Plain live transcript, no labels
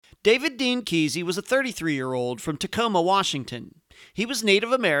David Dean Kesey was a 33-year-old from Tacoma, Washington. He was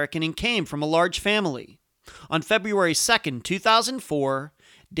Native American and came from a large family. On February 2, 2004,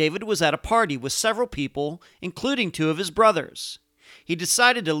 David was at a party with several people, including two of his brothers. He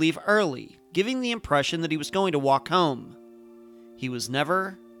decided to leave early, giving the impression that he was going to walk home. He was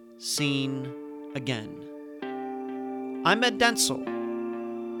never seen again. I'm Ed Dentzel,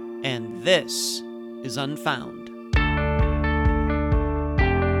 and this is Unfound.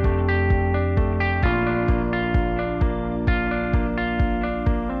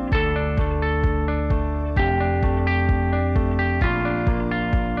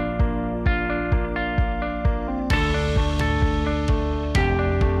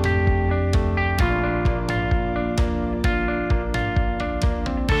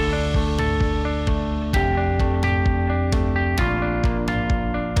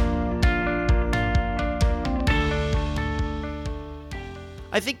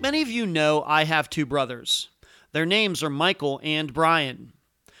 I think many of you know I have two brothers. Their names are Michael and Brian.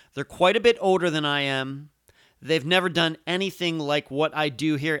 They're quite a bit older than I am. They've never done anything like what I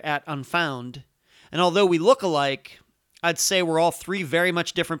do here at Unfound. And although we look alike, I'd say we're all three very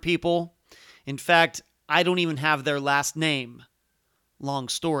much different people. In fact, I don't even have their last name. Long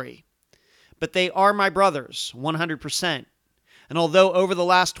story. But they are my brothers, 100%. And although over the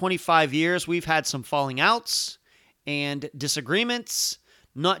last 25 years we've had some falling outs and disagreements,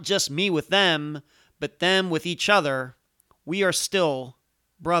 not just me with them, but them with each other, we are still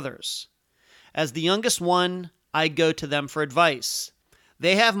brothers. As the youngest one, I go to them for advice.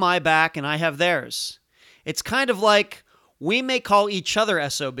 They have my back and I have theirs. It's kind of like we may call each other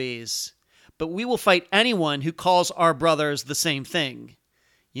SOBs, but we will fight anyone who calls our brothers the same thing.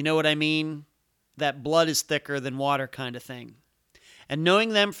 You know what I mean? That blood is thicker than water kind of thing. And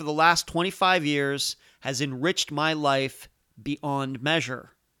knowing them for the last 25 years has enriched my life beyond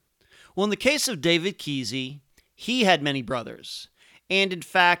measure. Well, in the case of David Kesey, he had many brothers, and in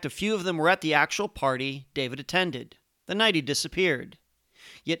fact, a few of them were at the actual party David attended, the night he disappeared.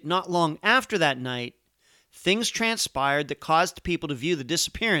 Yet not long after that night, things transpired that caused people to view the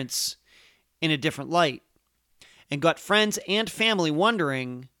disappearance in a different light, and got friends and family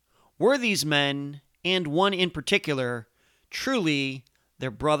wondering, were these men, and one in particular, truly their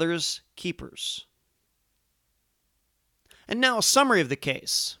brother's keepers? And now a summary of the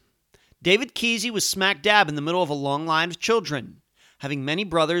case. David Kesey was smack dab in the middle of a long line of children, having many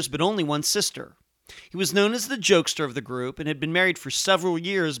brothers but only one sister. He was known as the jokester of the group and had been married for several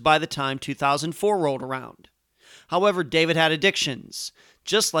years by the time 2004 rolled around. However, David had addictions,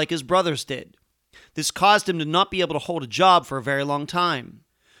 just like his brothers did. This caused him to not be able to hold a job for a very long time.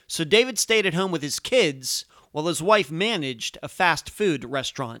 So David stayed at home with his kids while his wife managed a fast food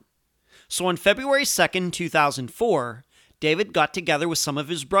restaurant. So on February 2nd, 2004, David got together with some of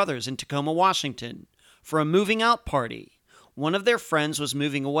his brothers in Tacoma, Washington, for a moving out party. One of their friends was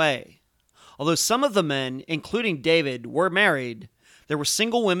moving away. Although some of the men, including David, were married, there were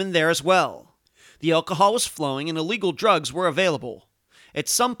single women there as well. The alcohol was flowing and illegal drugs were available. At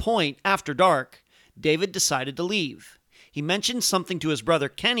some point after dark, David decided to leave. He mentioned something to his brother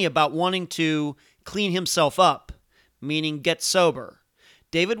Kenny about wanting to clean himself up, meaning get sober.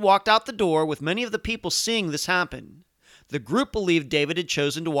 David walked out the door with many of the people seeing this happen. The group believed David had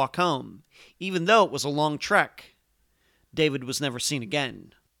chosen to walk home, even though it was a long trek. David was never seen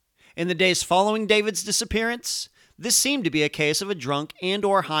again. In the days following David's disappearance, this seemed to be a case of a drunk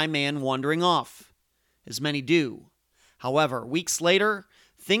and/or high man wandering off, as many do. However, weeks later,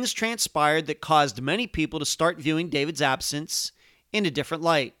 things transpired that caused many people to start viewing David's absence in a different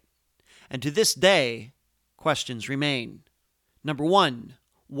light. And to this day, questions remain. Number 1,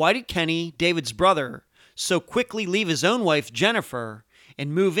 why did Kenny, David's brother, so quickly leave his own wife, Jennifer,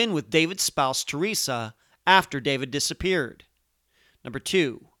 and move in with David's spouse, Teresa, after David disappeared? Number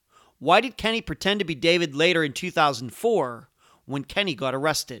 2, why did Kenny pretend to be David later in 2004 when Kenny got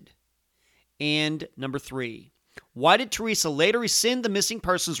arrested? And number 3, why did Teresa later rescind the missing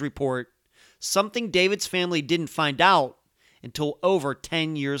persons report, something David's family didn't find out until over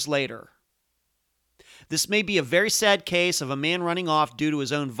 10 years later? This may be a very sad case of a man running off due to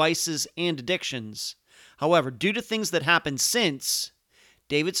his own vices and addictions. However, due to things that happened since,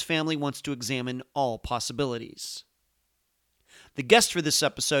 David's family wants to examine all possibilities. The guest for this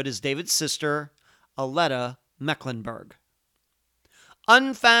episode is David's sister, Aletta Mecklenburg.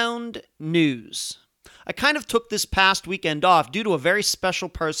 Unfound news. I kind of took this past weekend off due to a very special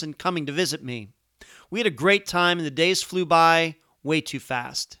person coming to visit me. We had a great time and the days flew by way too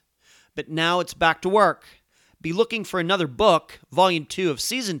fast. But now it's back to work. Be looking for another book, Volume 2 of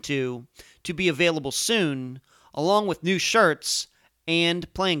Season 2, to be available soon, along with new shirts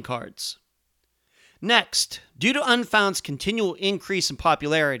and playing cards. Next, due to Unfound's continual increase in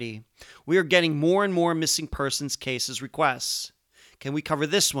popularity, we are getting more and more missing persons cases requests. Can we cover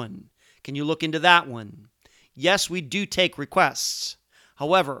this one? Can you look into that one? Yes, we do take requests.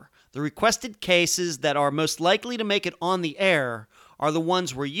 However, the requested cases that are most likely to make it on the air are the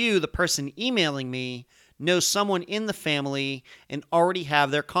ones where you, the person emailing me, know someone in the family and already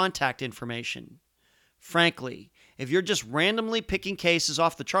have their contact information. Frankly, if you're just randomly picking cases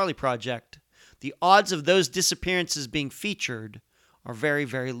off the Charlie Project, the odds of those disappearances being featured are very,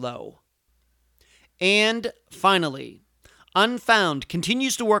 very low. And finally, Unfound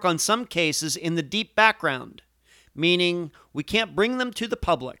continues to work on some cases in the deep background, meaning we can't bring them to the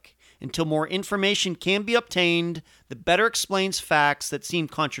public until more information can be obtained that better explains facts that seem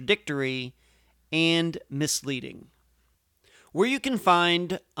contradictory and misleading. Where you can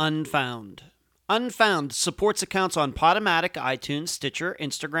find Unfound. Unfound supports accounts on Podomatic, iTunes, Stitcher,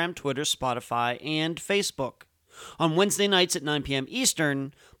 Instagram, Twitter, Spotify, and Facebook. On Wednesday nights at 9 p.m.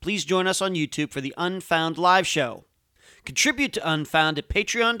 Eastern, please join us on YouTube for the Unfound live show. Contribute to Unfound at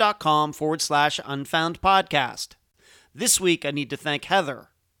patreon.com/Unfound Podcast. This week, I need to thank Heather.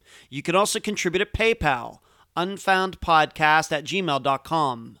 You can also contribute at PayPal,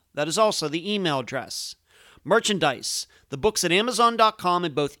 unfoundpodcast@gmail.com. That is also the email address. Merchandise. The books at Amazon.com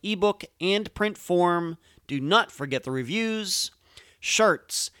in both ebook and print form. Do not forget the reviews.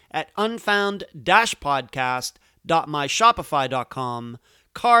 Shirts at unfound-podcast.myshopify.com.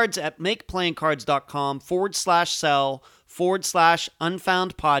 Cards at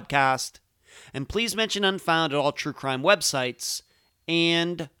makeplayingcards.com/sell/Unfound Podcast. And please mention Unfound at all true crime websites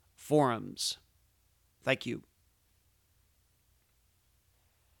and forums. Thank you.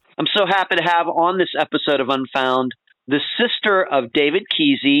 I'm so happy to have on this episode of Unfound the sister of David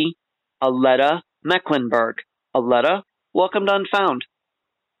Kesey, Aletta Mecklenburg. Aletta, welcome to Unfound.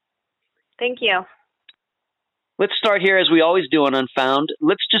 Thank you. Let's start here as we always do on Unfound.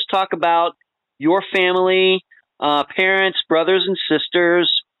 Let's just talk about your family, parents, brothers, and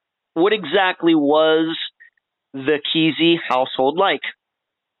sisters. What exactly was the Kesey household like?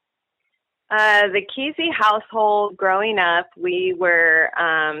 The Kesey household, growing up, we were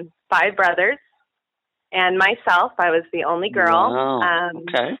 5 brothers and myself. I was the only girl. Wow.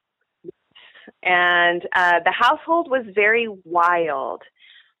 Okay. And the household was very wild.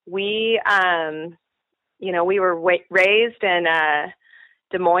 We, we were raised in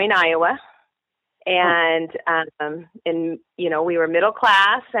Des Moines, Iowa. And, we were middle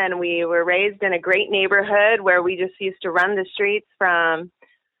class, and we were raised in a great neighborhood where we just used to run the streets from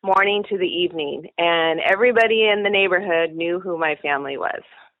morning to the evening, and everybody in the neighborhood knew who my family was.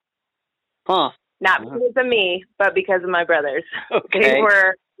 Huh. Not because of me, but because of my brothers. Okay. They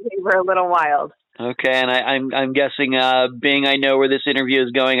were a little wild. Okay, and I'm guessing, being I know where this interview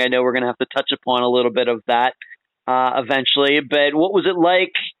is going, I know we're going to have to touch upon a little bit of that eventually. But what was it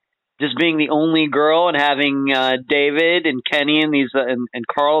like just being the only girl and having David and Kenny and and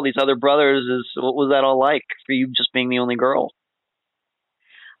Carl, these other brothers? What was that all like for you, just being the only girl?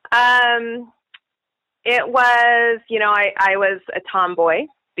 It was, I was a tomboy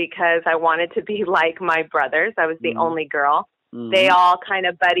because I wanted to be like my brothers. I was the only girl. Mm-hmm. They all kind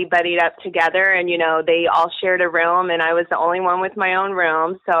of buddied up together, and, they all shared a room, and I was the only one with my own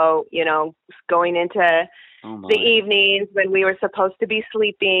room. So, going into the evenings when we were supposed to be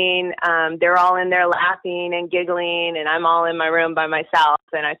sleeping, they're all in there laughing and giggling, and I'm all in my room by myself,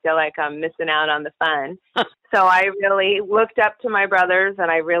 and I feel like I'm missing out on the fun. So I really looked up to my brothers,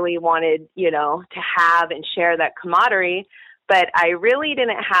 and I really wanted, to have and share that camaraderie, but I really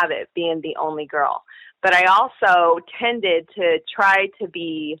didn't have it being the only girl. But I also tended to try to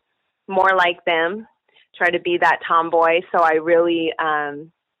be more like them, try to be that tomboy. So I really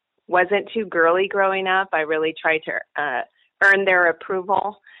wasn't too girly growing up. I really tried to earn their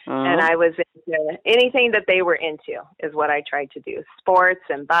approval. And I was into anything that they were into is what I tried to do. Sports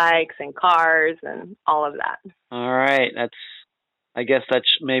and bikes and cars and all of that. All right. I guess that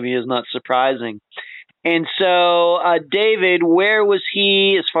maybe is not surprising. And so, David, where was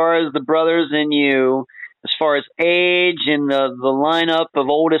he as far as the brothers and you, as far as age and the lineup of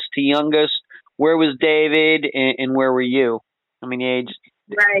oldest to youngest? Where was David and where were you? How many age?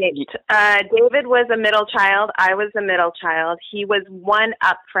 Right. David was a middle child. I was a middle child. He was 1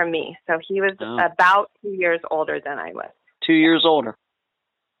 up from me. So he was about 2 years older than I was. 2 years older.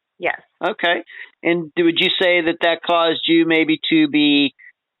 Yes. Okay. And would you say that caused you maybe to be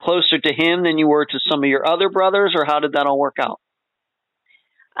closer to him than you were to some of your other brothers, or how did that all work out?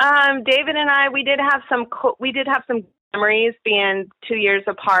 David and I, we did have some memories being 2 years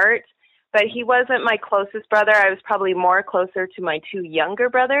apart. but he wasn't my closest brother. I was probably more closer to my two younger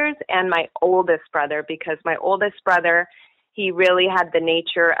brothers and my oldest brother, because my oldest brother, he really had the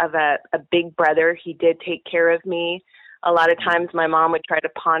nature of a big brother. He did take care of me. A lot of times my mom would try to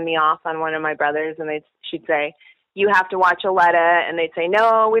pawn me off on one of my brothers, and she'd say, you have to watch Aletta. And they'd say,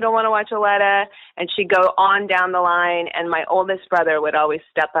 no, we don't want to watch Aletta. And she'd go on down the line, and my oldest brother would always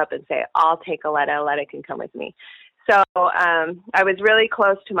step up and say, I'll take Aletta. Aletta can come with me. So I was really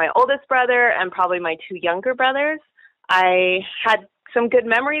close to my oldest brother and probably my two younger brothers. I had some good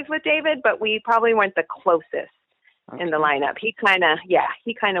memories with David, but we probably weren't the closest in the lineup. He kind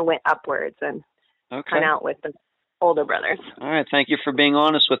of went upwards and hung out with the older brothers. All right. Thank you for being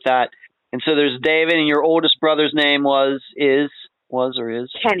honest with that. And so there's David, and your oldest brother's name is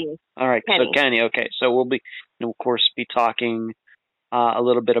Kenny. All right. Kenny. So Kenny. Okay. So we'll be, of course, be talking a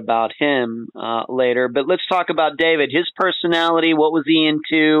little bit about him later. But let's talk about David. His personality. What was he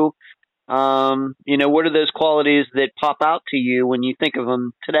into? What are those qualities that pop out to you when you think of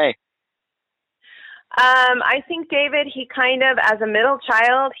him today? I think David, he kind of, as a middle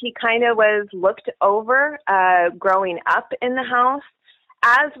child, he kind of was looked over growing up in the house.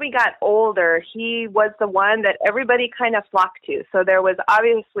 As we got older, he was the one that everybody kind of flocked to. So there was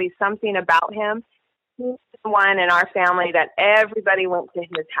obviously something about him. He was the one in our family that everybody went to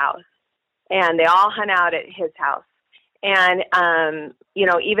his house, and they all hung out at his house. And,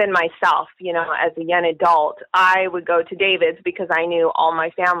 even myself, as a young adult, I would go to David's because I knew all my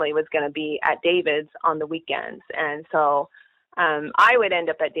family was going to be at David's on the weekends. And so I would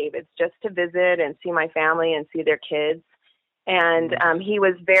end up at David's just to visit and see my family and see their kids. And he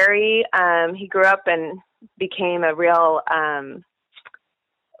was he grew up and became a real,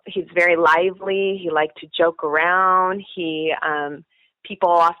 he's very lively. He liked to joke around. People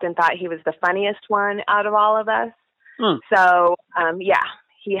often thought he was the funniest one out of all of us. So,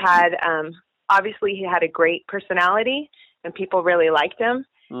 he had, obviously he had a great personality and people really liked him.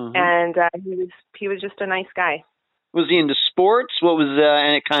 And he was just a nice guy. Was he into sports? What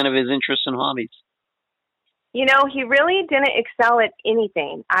was kind of his interests and hobbies? He really didn't excel at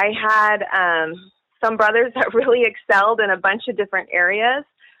anything. I had some brothers that really excelled in a bunch of different areas.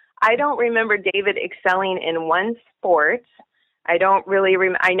 I don't remember David excelling in one sport. I don't really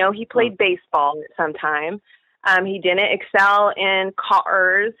I know he played baseball at some time. He didn't excel in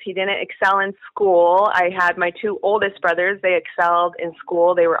cars. He didn't excel in school. I had my two oldest brothers. They excelled in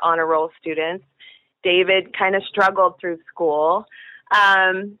school. They were honor roll students. David kind of struggled through school.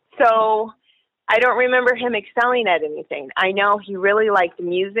 So I don't remember him excelling at anything. I know he really liked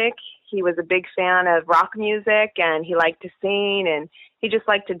music. He was a big fan of rock music, and he liked to sing, and he just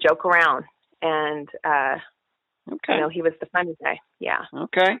liked to joke around. And, he was the funny guy. Yeah.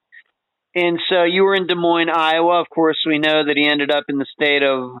 Okay. And so you were in Des Moines, Iowa. Of course, we know that he ended up in the state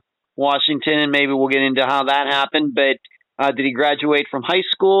of Washington, and maybe we'll get into how that happened. But did he graduate from high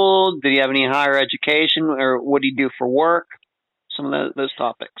school? Did he have any higher education, or what did he do for work? Some of those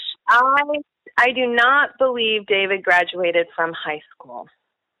topics. I do not believe David graduated from high school.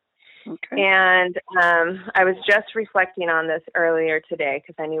 Okay. And I was just reflecting on this earlier today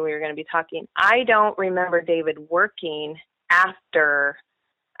because I knew we were going to be talking. I don't remember David working after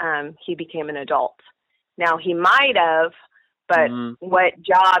he became an adult. Now, he might have, but what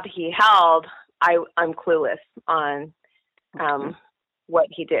job he held, I'm clueless on what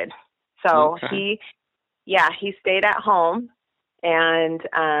he did. So he stayed at home, and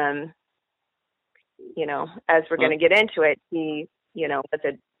as we're going to get into it, he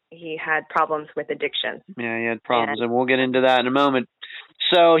had problems with addiction. Yeah, he had problems, and we'll get into that in a moment.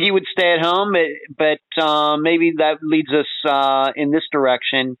 So he would stay at home, but maybe that leads us in this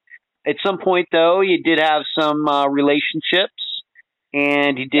direction. At some point, though, he did have some relationships,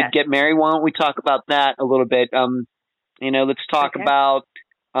 and he did get married. Why don't we talk about that a little bit? Let's talk about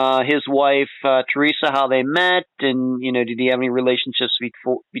his wife, Teresa, how they met, and, did he have any relationships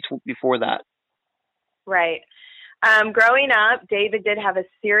before that? Right. Growing up, David did have a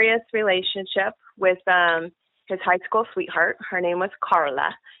serious relationship with his high school sweetheart. Her name was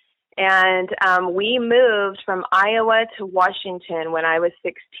Carla. And we moved from Iowa to Washington when I was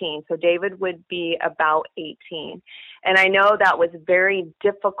 16. So David would be about 18. And I know that was very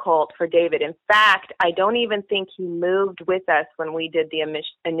difficult for David. In fact, I don't even think he moved with us when we did the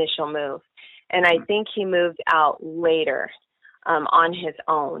initial move. And I think he moved out later on his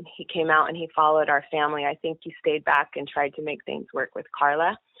own. He came out and he followed our family. I think he stayed back and tried to make things work with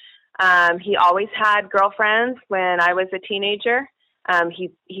Carla. He always had girlfriends when I was a teenager.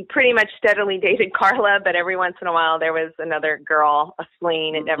 He pretty much steadily dated Carla, but every once in a while there was another girl, a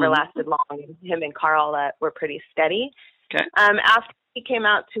fling. It never lasted long. Him and Carla were pretty steady. Okay. After he came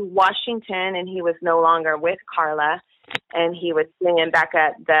out to Washington and he was no longer with Carla, and he was staying back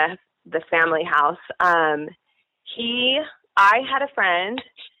at the family house, I had a friend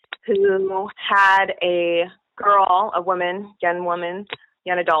who had a girl,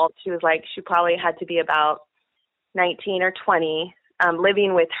 young adult. She probably had to be about 19 or 20,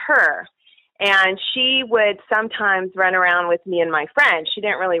 living with her. And she would sometimes run around with me and my friend. She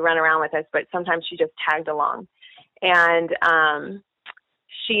didn't really run around with us, but sometimes she just tagged along. And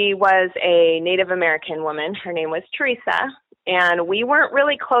she was a Native American woman. Her name was Teresa. And we weren't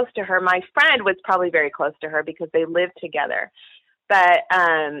really close to her. My friend was probably very close to her because they lived together. But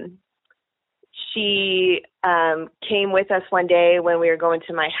she came with us one day when we were going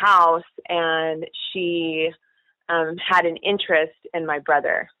to my house, and she had an interest in my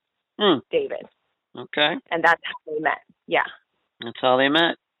brother, David. Okay. And that's how they met. Yeah. That's how they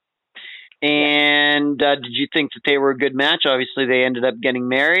met. And did you think that they were a good match? Obviously, they ended up getting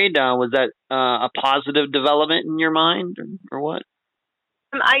married. Was that a positive development in your mind, or what?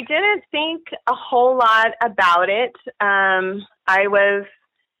 I didn't think a whole lot about it. I was,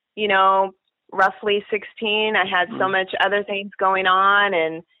 roughly 16. I had so much other things going on,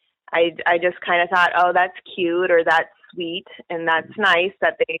 and I just kind of thought, oh, that's cute, or that's sweet, and that's nice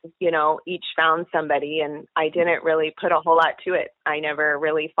that they, each found somebody, and I didn't really put a whole lot to it. I never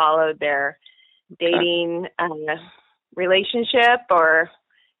really followed their dating relationship or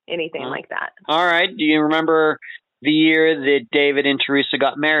anything like that. All right. Do you remember the year that David and Teresa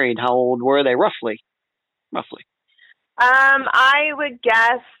got married? How old were they, roughly? I would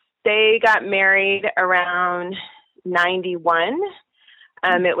guess they got married around 91.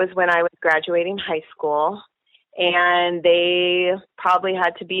 It was when I was graduating high school, and they probably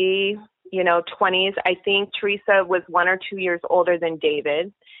had to be, 20s. I think Teresa was 1 or 2 years older than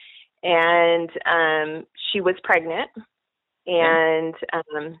David, and she was pregnant, and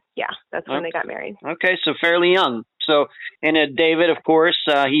that's when they got married. Okay, so fairly young. So, and David, of course,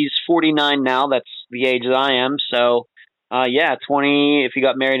 he's 49 now. That's the age that I am. So, 20, if you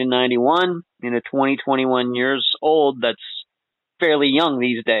got married in 91, 21 years old, that's fairly young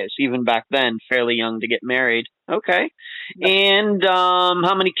these days. Even back then, fairly young to get married. Okay. And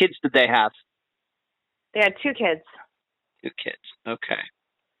how many kids did they have? They had 2 kids. 2 kids. Okay.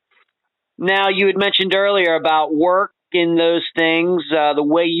 Now, you had mentioned earlier about work and those things. The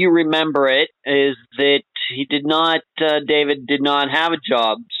way you remember it is that David did not have a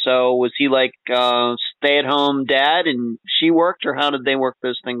job. So was he like stay-at-home dad and she worked, or how did they work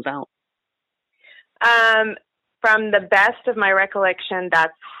those things out? From the best of my recollection,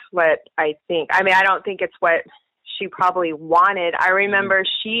 that's what I think. I mean, I don't think it's what she probably wanted. I remember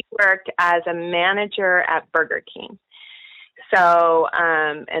she worked as a manager at Burger King. So,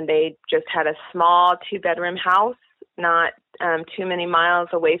 and they just had a small 2-bedroom house, not too many miles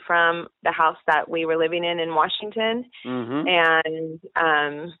away from the house that we were living in Washington.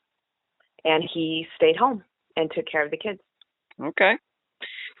 And he stayed home and took care of the kids. Okay.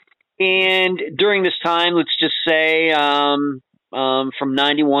 And during this time, let's just say from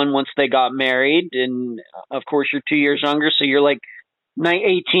 91, once they got married, and of course you're 2 years younger, so you're like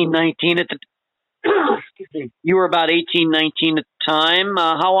 18, 19 at the you were about 18, 19 at the time.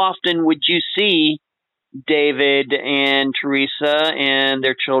 How often would you see David and Teresa and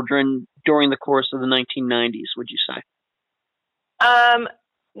their children during the course of the 1990s, would you say?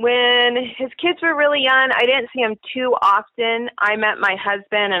 When his kids were really young, I didn't see him too often. I met my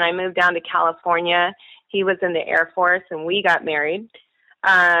husband and I moved down to California. He was in the Air Force and we got married.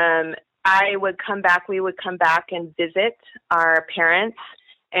 We would come back and visit our parents,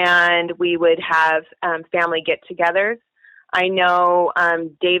 and we would have family get-togethers. I know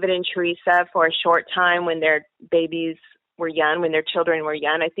David and Teresa, for a short time when their babies were young, when their children were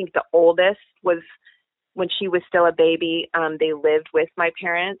young, I think the oldest was when she was still a baby. They lived with my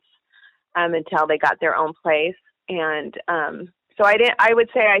parents until they got their own place. And so I would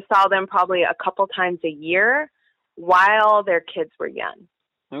say I saw them probably a couple times a year while their kids were young.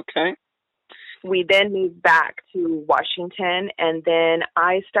 Okay. We then moved back to Washington, and then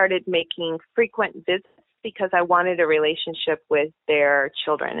I started making frequent visits because I wanted a relationship with their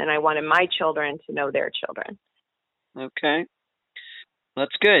children, and I wanted my children to know their children. Okay.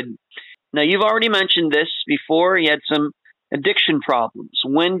 That's good. Now, you've already mentioned this before. You had some addiction problems.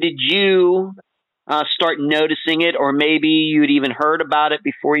 When did you start noticing it, or maybe you'd even heard about it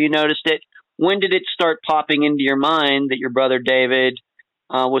before you noticed it? When did it start popping into your mind that your brother David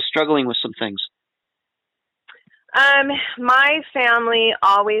was struggling with some things? My family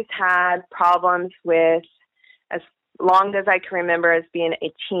always had problems with, as long as I can remember, as being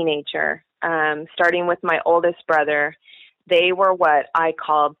a teenager, starting with my oldest brother. they were what I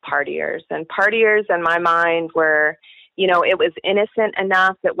called partiers. And partiers in my mind were, you know, it was innocent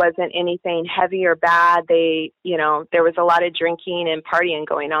enough. It wasn't anything heavy or bad. They, you know, there was a lot of drinking and partying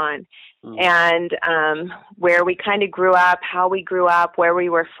going on. And where we kind of grew up, how we grew up, where we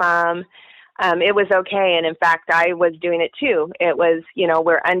were from, it was okay. And in fact, I was doing it too. It was, you know,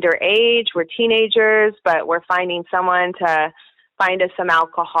 we're underage, we're teenagers, but we're finding someone to find us some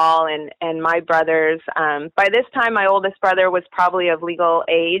alcohol. And my brothers, by this time, my oldest brother was probably of legal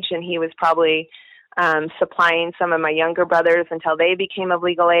age, and he was probably supplying some of my younger brothers until they became of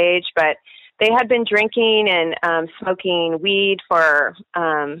legal age. But they had been drinking and smoking weed for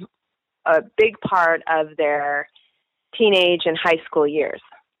a big part of their teenage and high school years.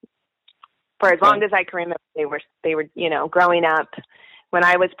 For as long as I can remember, they were, you know, growing up. When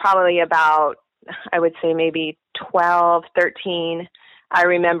I was probably about, I would say maybe 12, 13, I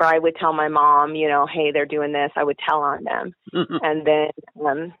remember I would tell my mom, you know, hey, they're doing this. I would tell on them. And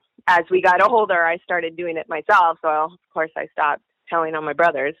then as we got older, I started doing it myself. So, of course, I stopped telling on my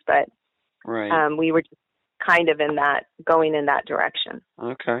brothers. But we were just kind of going in that direction.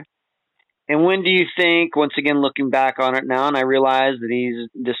 Okay. And when do you think, once again, looking back on it now, and I realize that he's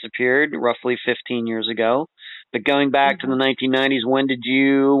disappeared roughly 15 years ago, but going back to the 1990s, when did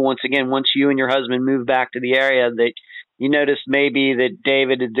you, once you and your husband moved back to the area, that you noticed maybe that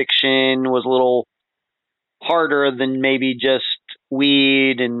David addiction was a little harder than maybe just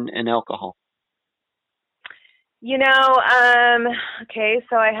weed and alcohol? You know, okay,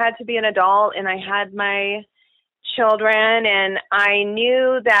 so I had to be an adult, and I had my children, and I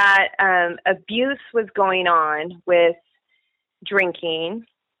knew that abuse was going on with drinking,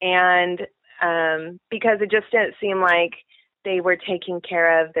 and because it just didn't seem like they were taking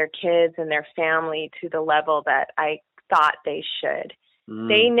care of their kids and their family to the level that I thought they should.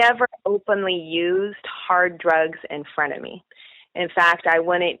 They never openly used hard drugs in front of me. In fact, I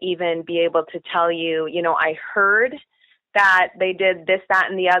wouldn't even be able to tell you, you know, I heard that they did this, that,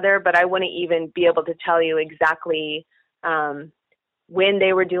 and the other, but I wouldn't even be able to tell you exactly when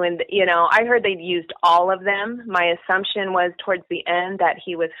they were doing, you know, I heard they'd used all of them. My assumption was towards the end that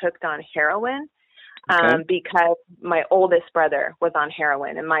he was hooked on heroin because my oldest brother was on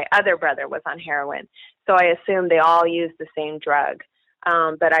heroin and my other brother was on heroin. So I assumed they all used the same drug.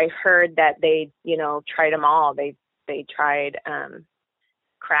 But I heard that they, you know, tried them all. They tried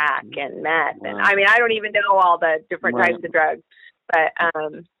crack and meth. And I mean, I don't even know all the different types of drugs, but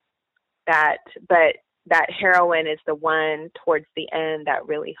that heroin is the one towards the end that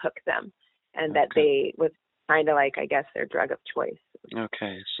really hooked them, and that they was kind of like, I guess, their drug of choice.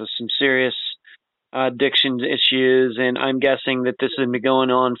 Okay. So some serious addiction issues, and I'm guessing that this had been going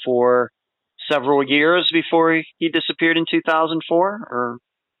on for several years before he disappeared in 2004, or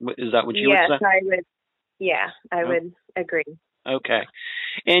is that what you would say? Yes, I would. Yeah, I would agree. Okay.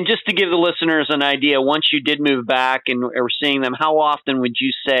 And just to give the listeners an idea, once you did move back and were seeing them, how often would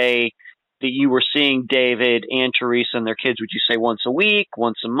you say that you were seeing David and Teresa and their kids? Would you say once a week,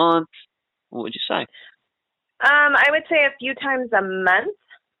 once a month? What would you say? I would say a few times a month,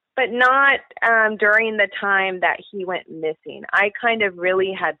 but not during the time that he went missing. I kind of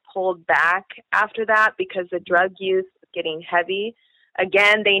really had pulled back after that because the drug use was getting heavy.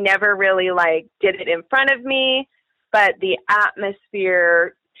 Again, they never really did it in front of me, but the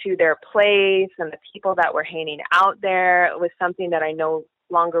atmosphere to their place and the people that were hanging out there was something that I no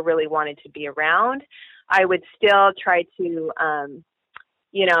longer really wanted to be around. I would still try to,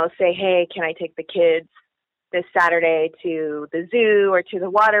 say, hey, can I take the kids this Saturday to the zoo or to the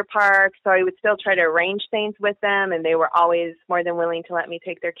water park? So I would still try to arrange things with them, and they were always more than willing to let me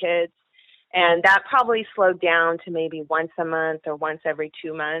take their kids. And that probably slowed down to maybe once a month or once every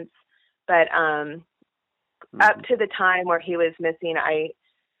 2 months. But up to the time where he was missing,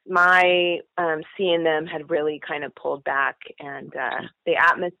 my seeing them had really kind of pulled back, and the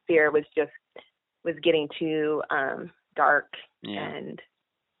atmosphere was getting too dark and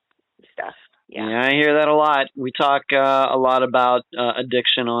stuff. Yeah, I hear that a lot. We talk a lot about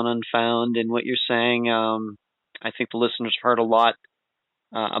addiction on Unfound, and what you're saying, I think the listeners heard a lot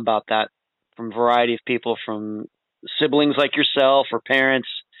about that from a variety of people, from siblings like yourself or parents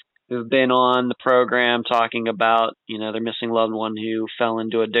who've been on the program talking about, their missing loved one who fell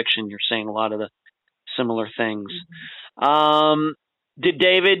into addiction. You're saying a lot of the similar things. Mm-hmm. Did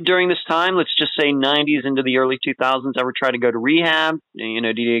David, during this time, let's just say 90s into the early 2000s, ever try to go to rehab?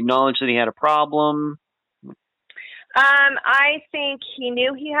 Did he acknowledge that he had a problem? I think he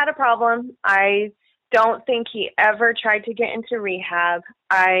knew he had a problem. I don't think he ever tried to get into rehab.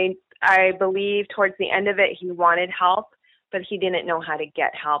 I believe towards the end of it, he wanted help, but he didn't know how to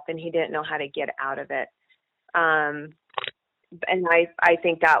get help, and he didn't know how to get out of it. And I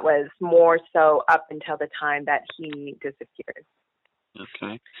think that was more so up until the time that he disappeared.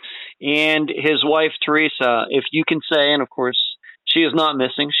 Okay. And his wife, Teresa, if you can say, and of course she is not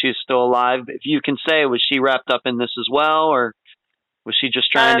missing, she's still alive, but if you can say, was she wrapped up in this as well, or was she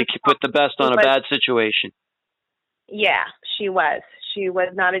just trying to put the best on a bad situation? Yeah, she was. She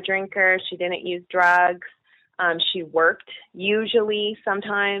was not a drinker. She didn't use drugs. She worked usually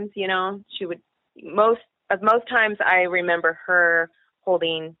sometimes, you know, she would most times I remember her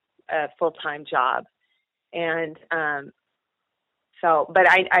holding a full-time job. And but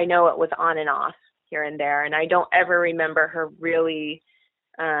I know it was on and off here and there. And I don't ever remember her really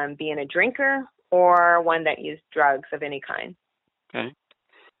being a drinker or one that used drugs of any kind. Okay.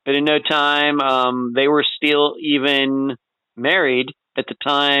 But in no time, they were still even married at the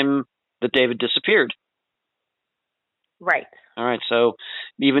time that David disappeared. Right. All right. So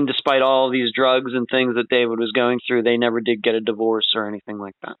even despite all of these drugs and things that David was going through, they never did get a divorce or anything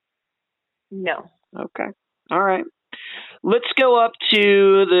like that. No. Okay. All right. Let's go up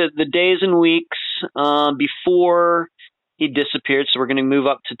to the days and weeks before he disappeared. So we're going to move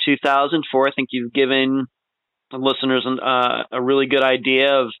up to 2004. I think you've given the listeners a really good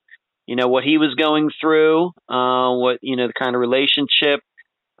idea of, you know, what he was going through, what, you know, the kind of relationship,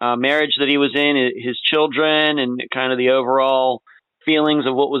 marriage that he was in, his children, and kind of the overall feelings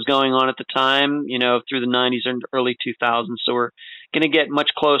of what was going on at the time, you know, through the 90s and early 2000s. So we're going to get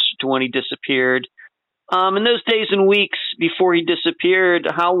much closer to when he disappeared. In those days and weeks before he disappeared,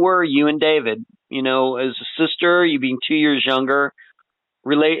 how were you and David? You know, as a sister, you being 2 years younger,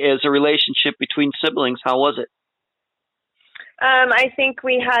 as a relationship between siblings, how was it? I think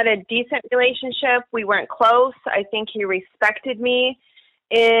we had a decent relationship. We weren't close. I think he respected me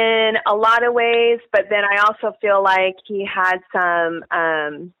in a lot of ways, but then I also feel like he had some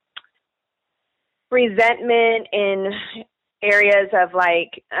resentment in areas of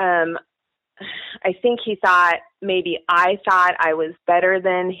like, I think he thought maybe I thought I was better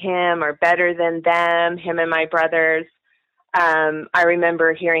than him or better than them, him and my brothers. I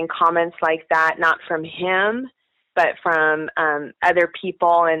remember hearing comments like that, not from him, but from other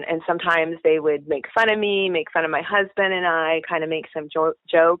people. And sometimes they would make fun of me, make fun of my husband and I, kind of make some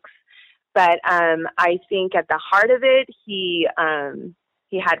jokes. But I think at the heart of it, he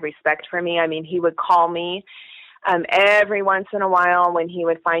had respect for me. I mean, he would call me every once in a while when he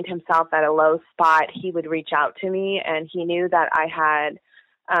would find himself at a low spot. He would reach out to me, and he knew that I had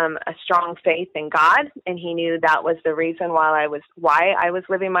a strong faith in God, and he knew that was the reason why I was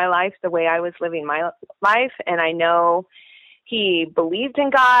living my life the way I was living my life. And I know he believed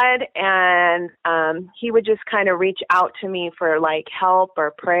in God, and he would just kind of reach out to me for like help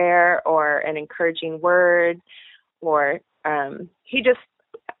or prayer or an encouraging word, or he just,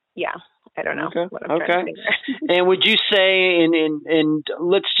 yeah. I don't know. Okay. What I'm trying to say. And would you say, and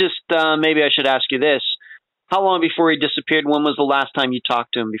let's just, maybe I should ask you this. How long before he disappeared? When was the last time you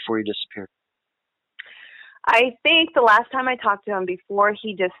talked to him before he disappeared? I think the last time I talked to him before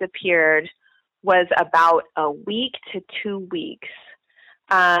he disappeared was about a week to 2 weeks.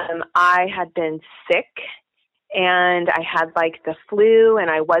 I had been sick, and I had like the flu, and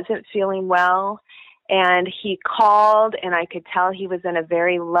I wasn't feeling well. And he called, and I could tell he was in a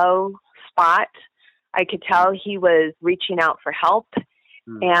very low spot. I could tell he was reaching out for help.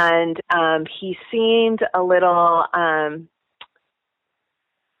 And he seemed a little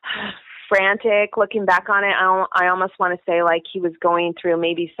frantic looking back on it. I almost want to say like he was going through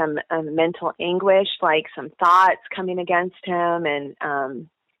maybe some mental anguish, like some thoughts coming against him, and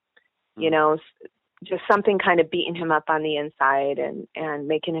you know, just something kind of beating him up on the inside and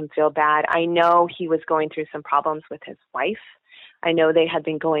making him feel bad. I know he was going through some problems with his wife. I know they had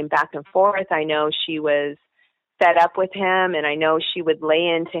been going back and forth. I know she was fed up with him, and I know she would lay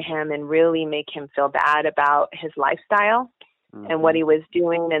into him and really make him feel bad about his lifestyle and what he was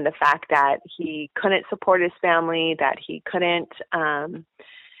doing, and the fact that he couldn't support his family, that he couldn't,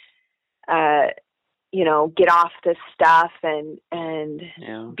 you know, get off this stuff and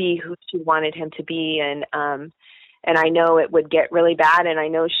be who she wanted him to be. And I know it would get really bad, and I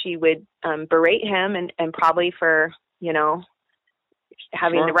know she would berate him and probably for, you know,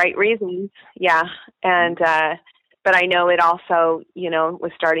 having the right reasons. Yeah. And, but I know it also, you know,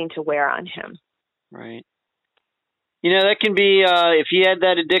 was starting to wear on him. Right. You know, that can be, if he had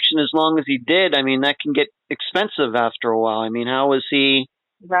that addiction as long as he did, I mean, that can get expensive after a while. I mean, how was he,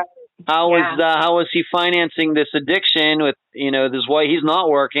 right. how was he financing this addiction with, you know, this wife? He's not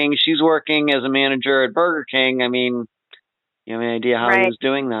working. She's working as a manager at Burger King. I mean, you have any idea how he was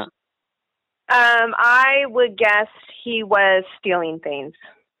doing that? I would guess he was stealing things.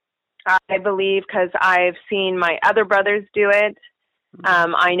 I believe because I've seen my other brothers do it.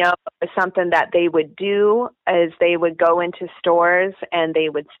 I know something that they would do is they would go into stores and they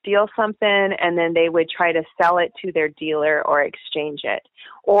would steal something and then they would try to sell it to their dealer or exchange it.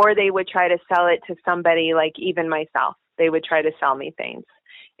 Or they would try to sell it to somebody like even myself. They would try to sell me things.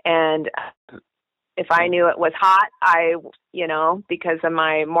 And if I knew it was hot, because of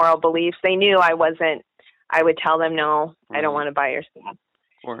my moral beliefs, they knew I would tell them, no, I don't want to buy your stuff.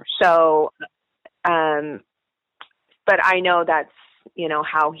 Of course. So, but I know that's,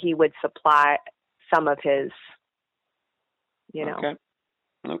 how he would supply some of his,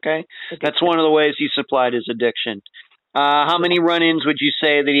 Okay. That's one of the ways he supplied his addiction. How many run-ins would you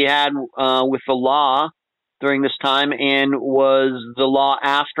say that he had with the law during this time, and was the law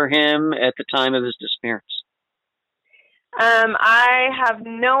after him at the time of his disappearance? I have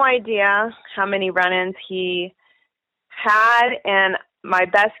no idea how many run-ins he had, and my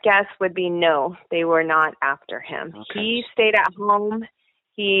best guess would be no, they were not after him. Okay. He stayed at home.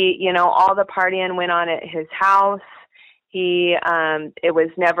 He, all the partying went on at his house. It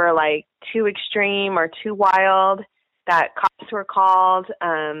was never like too extreme or too wild that cops were called.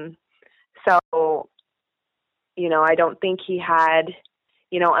 So, I don't think he had,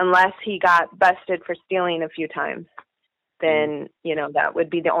 unless he got busted for stealing a few times, then, that would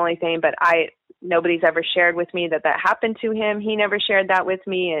be the only thing. But nobody's ever shared with me that happened to him. He never shared that with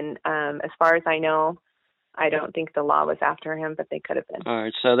me. And as far as I know, I don't think the law was after him, but they could have been. All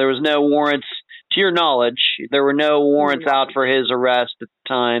right. So there was no warrants, to your knowledge, there were no warrants out for his arrest at the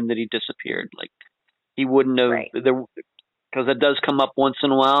time that he disappeared. Like, he wouldn't have, because it does come up once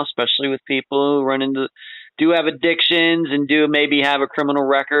in a while, especially with people who do have addictions and do maybe have a criminal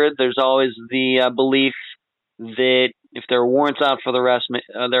record. There's always the belief that if there are warrants out for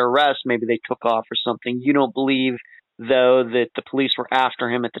their arrest, maybe they took off or something. You don't believe, though, that the police were after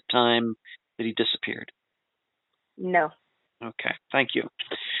him at the time that he disappeared? No. Okay, thank you.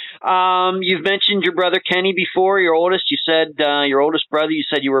 You've mentioned your brother Kenny before, your oldest. You said your oldest brother, you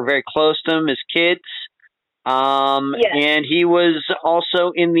said you were very close to him as kids. Yes. And he was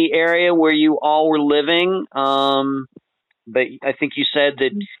also in the area where you all were living. But I think you said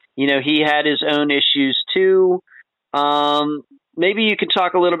that, he had his own issues too. Maybe you could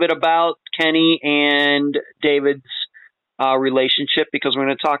talk a little bit about Kenny and David's relationship, because we're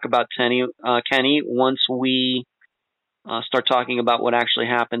going to talk about Kenny once we start talking about what actually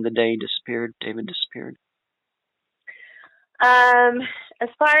happened the day David disappeared. As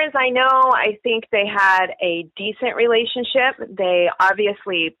far as I know, I think they had a decent relationship. They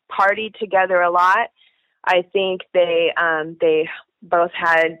obviously partied together a lot. I think they both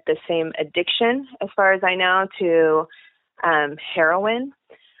had the same addiction, as far as I know, to heroin.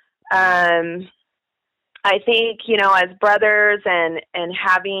 I think, as brothers and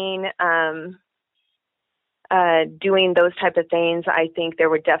having doing those type of things, I think there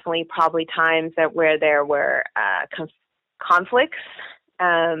were definitely probably times where there were conflicts.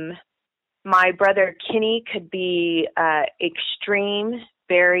 My brother Kenny could be extreme,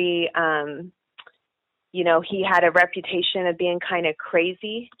 very, he had a reputation of being kind of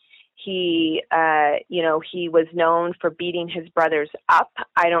crazy. He was known for beating his brothers up.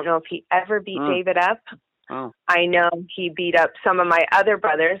 I don't know if he ever beat David up. Oh. I know he beat up some of my other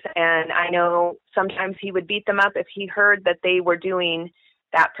brothers, and I know sometimes he would beat them up if he heard that they were doing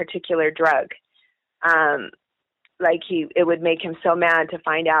that particular drug. It would make him so mad to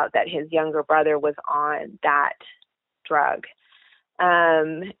find out that his younger brother was on that drug.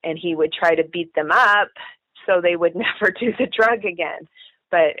 And he would try to beat them up so they would never do the drug again,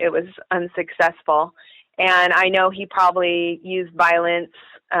 but it was unsuccessful. And I know he probably used violence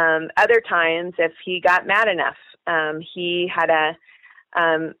other times if he got mad enough. He had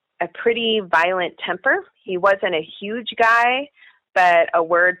a pretty violent temper. He wasn't a huge guy, but a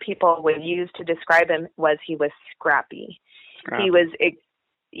word people would use to describe him was he was scrappy. He was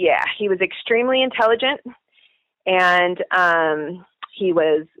extremely intelligent, and he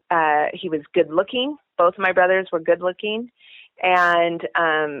was good looking. Both my brothers were good looking, and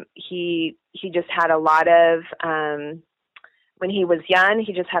he just had a lot of when he was young,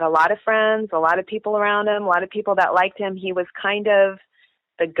 he just had a lot of friends, a lot of people around him, a lot of people that liked him. He was kind of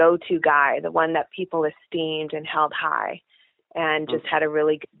the go-to guy, the one that people esteemed and held high, and just had a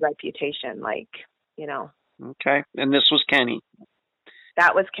really good reputation, Okay, and this was Kenny.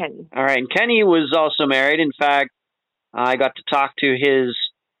 That was Kenny. All right, and Kenny was also married. In fact, I got to talk to his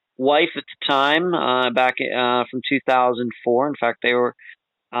wife at the time, back from 2004. In fact, they were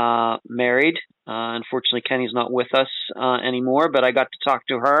married. Unfortunately, Kenny's not with us anymore, but I got to talk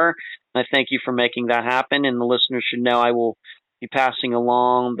to her. I thank you for making that happen, and the listeners should know I will be passing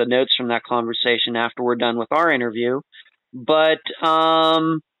along the notes from that conversation after we're done with our interview. But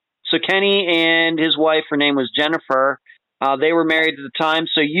so Kenny and his wife, her name was Jennifer, they were married at the time.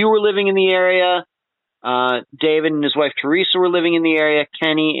 So you were living in the area. David and his wife Teresa were living in the area.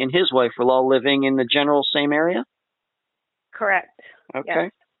 Kenny and his wife were all living in the general same area? Correct. Okay.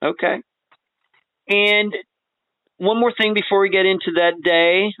 Yes. Okay. And one more thing before we get into that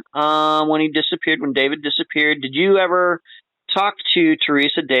day, when David disappeared, did you ever talk to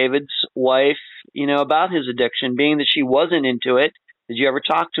Teresa, David's wife, about his addiction, being that she wasn't into it? Did you ever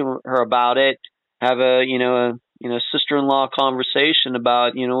talk to her about it? Have a sister-in-law conversation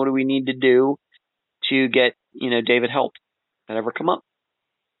about, what do we need to do to get, David help? Did that ever come up?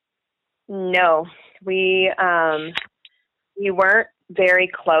 No, we weren't very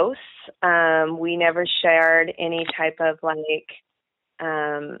close. We never shared any type of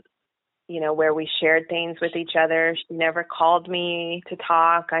where we shared things with each other. She never called me to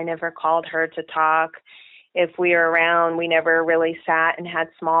talk. I never called her to talk. If we were around, we never really sat and had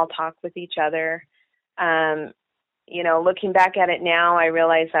small talk with each other. Looking back at it now, I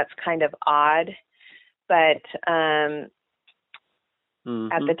realize that's kind of odd, but at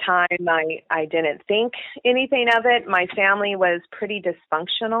the time, I didn't think anything of it. My family was pretty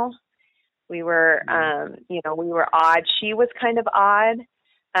dysfunctional. We were, we were odd. She was kind of odd.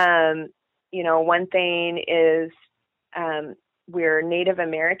 One thing is we're Native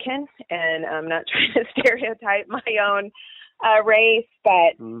American, and I'm not trying to stereotype my own race,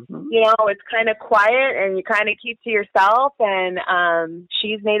 but, it's kind of quiet and you kind of keep to yourself. And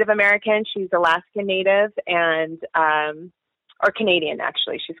she's Native American. She's Alaskan Native and or Canadian,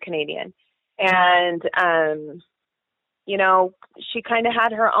 actually. She's Canadian. And, she kind of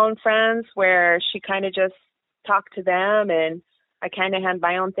had her own friends where she kind of just talked to them, and I kind of had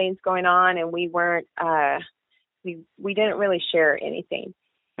my own things going on, and we weren't, we didn't really share anything.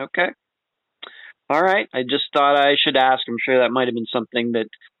 Okay. All right. I just thought I should ask. I'm sure that might have been something that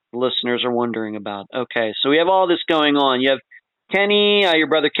listeners are wondering about. Okay. So we have all this going on. You have Kenny, your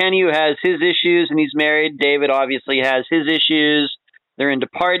brother Kenny, who has his issues and he's married. David obviously has his issues. They're into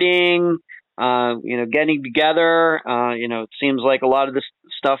partying, getting together. It seems like a lot of this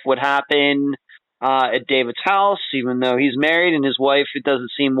stuff would happen at David's house, even though he's married and his wife, it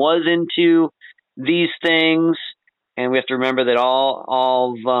doesn't seem, was into these things. And we have to remember that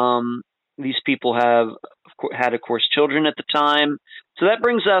all of these people had, of course, children at the time. So that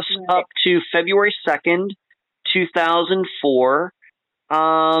brings us up to February 2nd, 2004.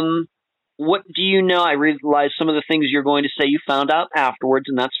 What do you know? I realize some of the things you're going to say you found out afterwards,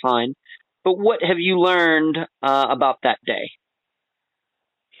 and that's fine. But what have you learned about that day?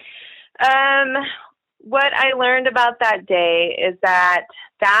 What I learned about that day is that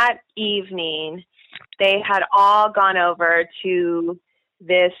evening they had all gone over to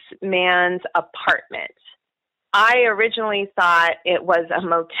this man's apartment. I originally thought it was a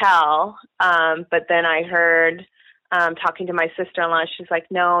motel, but then I heard talking to my sister-in-law, she's like,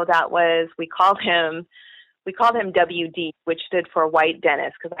 no, we called him WD, which stood for White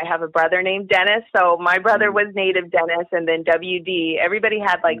Dennis, because I have a brother named Dennis. So my brother was Native Dennis, and then WD. Everybody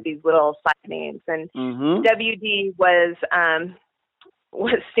had these little side names, and WD was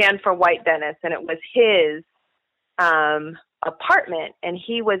stand for White Dennis, and it was his apartment, and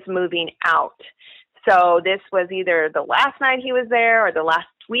he was moving out. So this was either the last night he was there or the last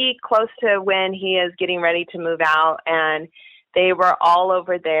week, close to when he is getting ready to move out, and they were all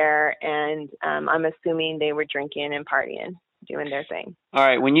over there, and I'm assuming they were drinking and partying, doing their thing. All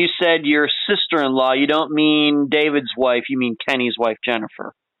right. When you said your sister-in-law, you don't mean David's wife. You mean Kenny's wife,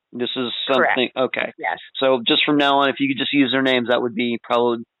 Jennifer. This is something. Correct. Okay. Yes. So just from now on, if you could just use their names, that would be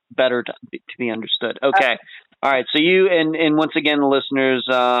probably better to be understood. Okay. All right. So you and once again, the listeners,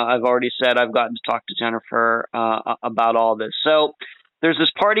 I've already said I've gotten to talk to Jennifer about all this. So there's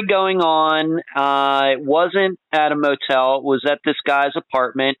this party going on. It wasn't at a motel. It was at this guy's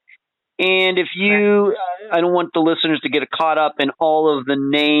apartment. And if you, I don't want the listeners to get caught up in all of the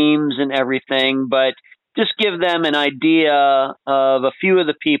names and everything, but just give them an idea of a few of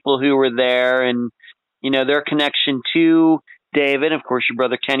the people who were there and, their connection to David. Of course, your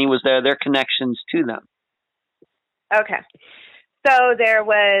brother Kenny was there, their connections to them. Okay. So there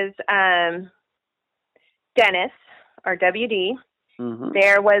was Dennis, or WD. Mm-hmm.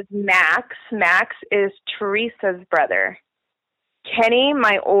 There was Max. Max is Teresa's brother. Kenny,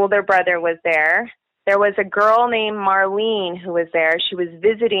 my older brother, was there. There was a girl named Marlene who was there. She was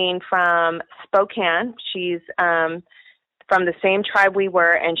visiting from Spokane. She's from the same tribe we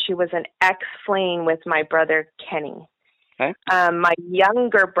were, and she was an ex-fling with my brother Kenny. Okay. My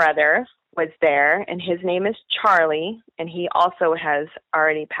younger brother was there, and his name is Charlie, and he also has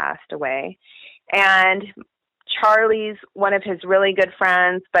already passed away. And Charlie's one of his really good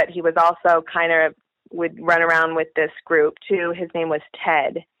friends, but he was also kind of would run around with this group too. His name was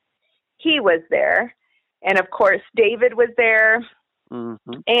Ted. He was there. And of course, David was there.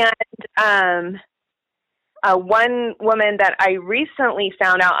 Mm-hmm. And one woman that I recently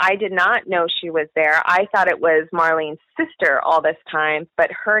found out, I did not know she was there. I thought it was Marlene's sister all this time,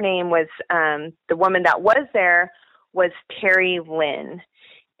 but her name was, the woman that was there was Terry Lynn.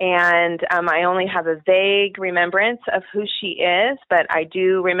 And I only have a vague remembrance of who she is, but I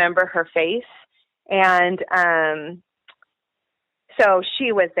do remember her face. And so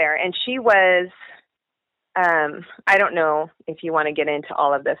she was there, and she was, I don't know if you want to get into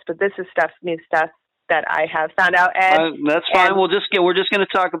all of this, but this is new stuff that I have found out, Ed. That's fine. We're just going to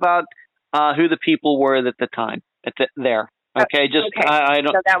talk about who the people were at the time there. Okay, I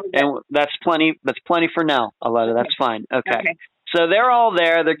don't. So that's plenty. That's plenty for now, Aletta. That's fine. Okay. So they're all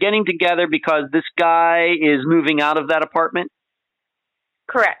there. They're getting together because this guy is moving out of that apartment.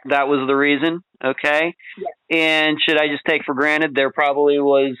 Correct. That was the reason. Okay. Yes. And should I just take for granted there probably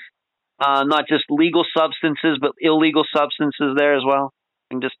was not just legal substances, but illegal substances there as well?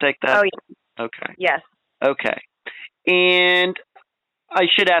 And just take that. Oh, yeah. Okay. Yes. Okay. And I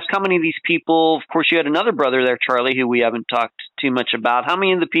should ask, how many of these people, of course, you had another brother there, Charlie, who we haven't talked too much about. How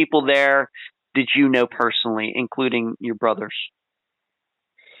many of the people there did you know personally, including your brothers?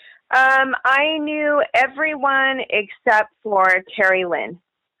 I knew everyone except for Terry Lynn.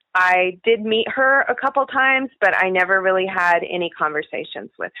 I did meet her a couple times, but I never really had any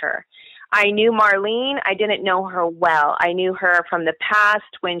conversations with her. I knew Marlene. I didn't know her well. I knew her from the past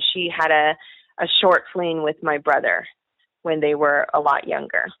when she had a short fling with my brother when they were a lot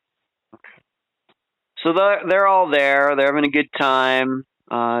younger. So they're all there. They're having a good time.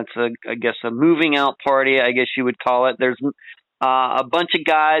 It's I guess a moving out party, I guess you would call it. There's a bunch of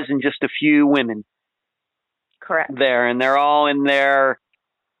guys and just a few women. Correct. There, and they're all in their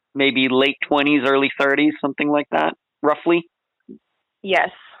maybe late 20s, early 30s, something like that, roughly? Yes.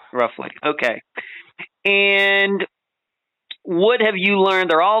 Roughly. Okay. And what have you learned?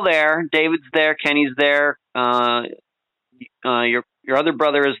 They're all there. David's there. Kenny's there. Your other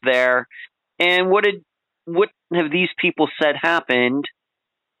brother is there. And what have these people said happened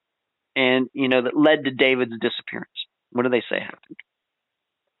and, that led to David's disappearance? What do they say happened?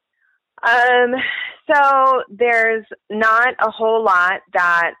 So there's not a whole lot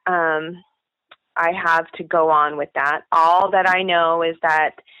that I have to go on with that. All that I know is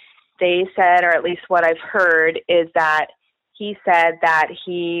that they said, or at least what I've heard, is that he said that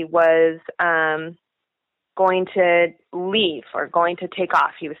he was going to leave or going to take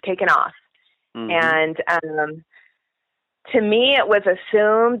off. He was taken off. Mm-hmm. And to me, it was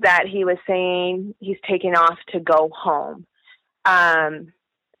assumed that he was saying he's taking off to go home.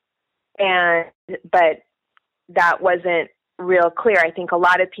 But that wasn't real clear. I think a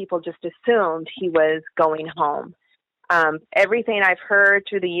lot of people just assumed he was going home. Everything I've heard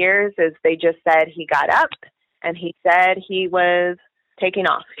through the years is they just said he got up and he said he was taking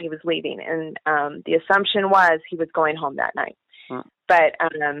off. He was leaving. And the assumption was he was going home that night. But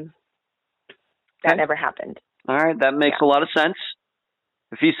that never happened. All right. That makes a lot of sense.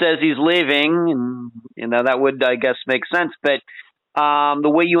 If he says he's leaving, and that would, I guess, make sense. But the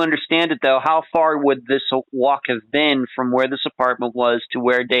way you understand it, though, how far would this walk have been from where this apartment was to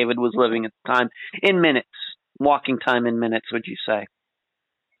where David was living at the time? In minutes. Walking time in minutes, would you say?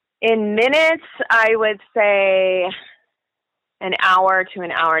 In minutes, I would say an hour to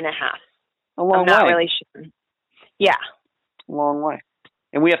an hour and a half. A long way. I'm not really sure. Yeah. A long way.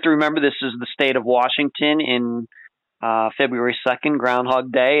 And we have to remember this is the state of Washington in February 2nd,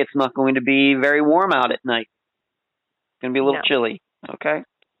 Groundhog Day. It's not going to be very warm out at night. It's going to be a little chilly. Okay.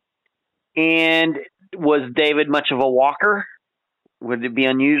 And was David much of a walker? Would it be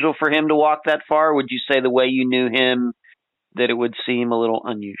unusual for him to walk that far? Would you say the way you knew him that it would seem a little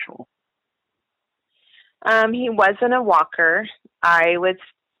unusual? He wasn't a walker. I wouldn't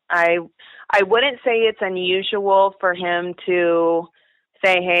say it's unusual for him to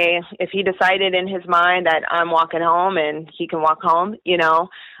say, hey, if he decided in his mind that I'm walking home and he can walk home,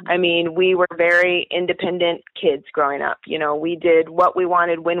 I mean, we were very independent kids growing up. We did what we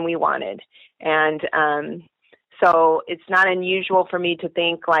wanted when we wanted. And so it's not unusual for me to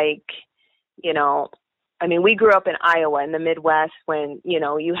think like, I mean, we grew up in Iowa in the Midwest when,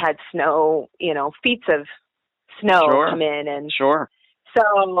 you had snow, feet of snow come in. And sure.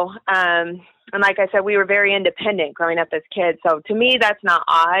 So, and like I said, we were very independent growing up as kids. So to me, that's not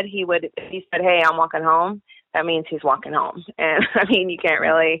odd. If he said, hey, I'm walking home, that means he's walking home. And I mean, you can't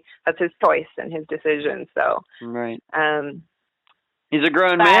really, that's his choice and his decision. So, right. He's a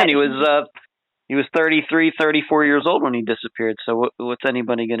grown man. He was 33, 34 years old when he disappeared. So what's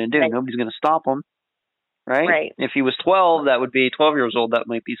anybody going to do? Right. Nobody's going to stop him. Right? Right. If he was 12, that would be 12 years old. That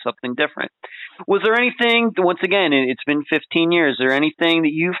might be something different. Was there anything, once again, it's been 15 years, is there anything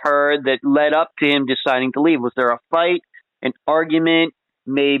that you've heard that led up to him deciding to leave? Was there a fight, an argument,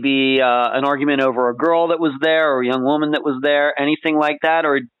 maybe an argument over a girl that was there or a young woman that was there, anything like that?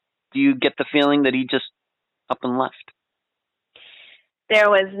 Or do you get the feeling that he just up and left? There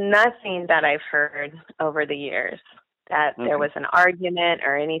was nothing that I've heard over the years that there was an argument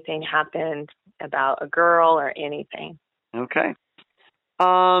or anything happened about a girl or anything. Okay.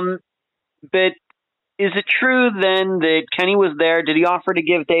 But is it true then that Kenny was there? Did he offer to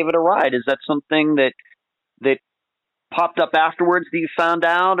give David a ride? Is that something that popped up afterwards that you found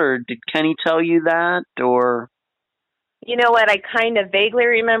out, or did Kenny tell you that, or? You know what? I kind of vaguely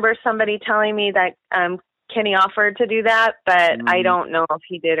remember somebody telling me that Kenny offered to do that, but I don't know if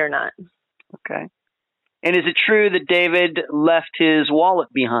he did or not. Okay. And is it true that David left his wallet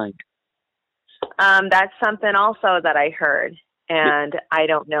behind? That's something also that I heard, and I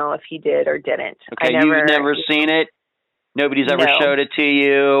don't know if he did or didn't. Okay, you've never seen it? Nobody's ever showed it to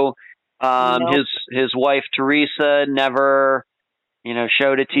you? No. His wife, Teresa, never,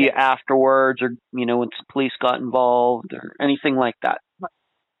 showed it to you afterwards, or, when the police got involved or anything like that?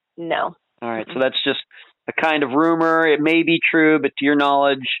 No. All right, so that's just a kind of rumor. It may be true, but to your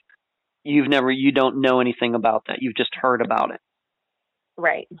knowledge, you don't know anything about that. You've just heard about it.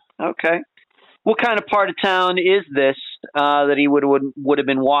 Right. Okay. What kind of part of town is this that he would have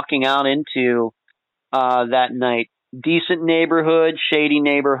been walking out into that night? Decent neighborhood, shady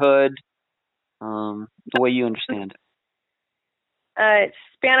neighborhood, the way you understand it.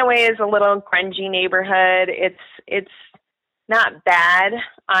 Spanaway is a little grungy neighborhood. It's not bad.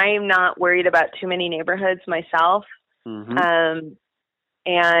 I'm not worried about too many neighborhoods myself. Mm-hmm.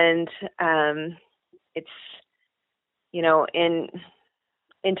 And it's,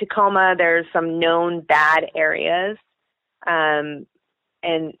 in Tacoma, there's some known bad areas. And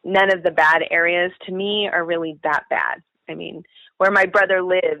none of the bad areas to me are really that bad. I mean, where my brother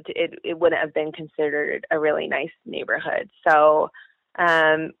lived, it wouldn't have been considered a really nice neighborhood. So,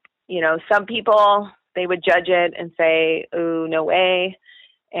 some people, they would judge it and say, "Ooh, no way."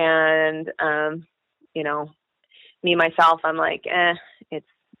 And, me, myself, I'm like,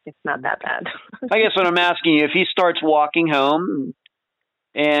 it's not that bad. I guess what I'm asking you, if he starts walking home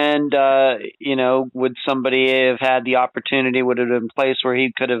and, would somebody have had the opportunity, would it have been a place where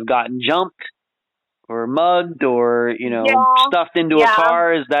he could have gotten jumped or mugged or, stuffed into a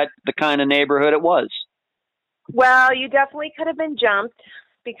car? Is that the kind of neighborhood it was? Well, you definitely could have been jumped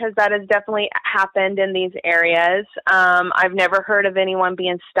because that has definitely happened in these areas. I've never heard of anyone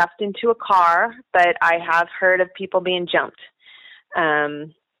being stuffed into a car, but I have heard of people being jumped.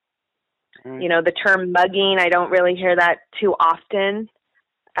 The term mugging, I don't really hear that too often.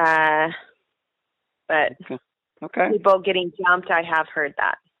 But people getting jumped, I have heard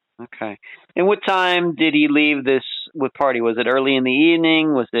that. Okay. And what time did he leave this party? Was it early in the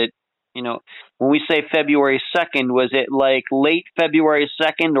evening? Was it, when we say February 2nd, was it like late February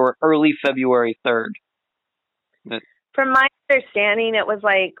 2nd or early February 3rd? From my understanding, it was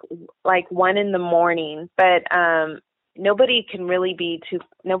like 1 a.m, but nobody's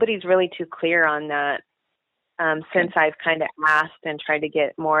really too clear on that. Since I've kind of asked and tried to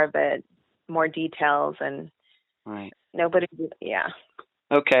get more details, and nobody,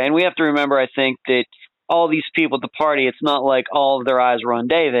 Okay, and we have to remember, I think, that all these people at the party, it's not like all of their eyes were on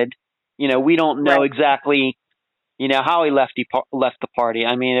David. We don't know exactly, how he left the party.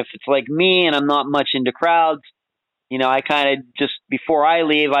 I mean, if it's like me and I'm not much into crowds, I kind of just, before I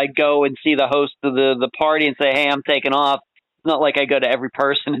leave, I go and see the host of the party and say, hey, I'm taking off. It's not like I go to every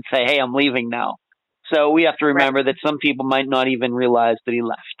person and say, hey, I'm leaving now. So we have to remember that some people might not even realize that he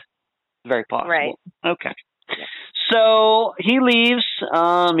left. Very possible. Right. Okay. So he leaves.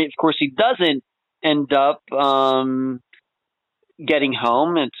 Of course, he doesn't end up getting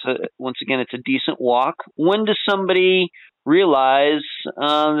home. Once again, it's a decent walk. When does somebody realize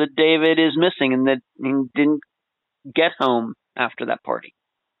that David is missing and that he didn't get home after that party?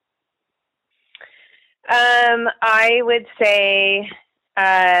 I would say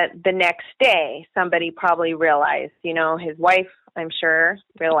the next day, somebody probably realized, his wife, I'm sure,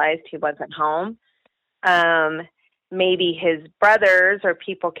 realized he wasn't home. Maybe his brothers or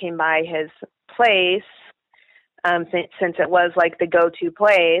people came by his place, since it was like the go-to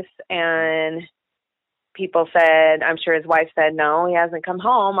place, and people said, I'm sure his wife said, no, he hasn't come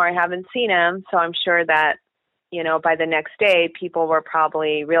home, or I haven't seen him. So I'm sure that by the next day, people were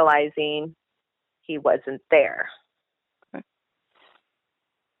probably realizing he wasn't there.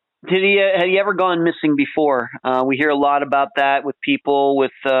 Had he ever gone missing before? We hear a lot about that with people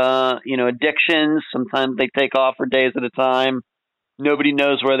with, addictions. Sometimes they take off for days at a time. Nobody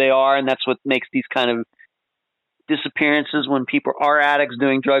knows where they are, and that's what makes these kind of disappearances when people are addicts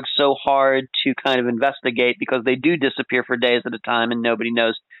doing drugs so hard to kind of investigate, because they do disappear for days at a time and nobody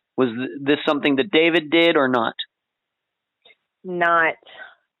knows. Was this something that David did or not? Not.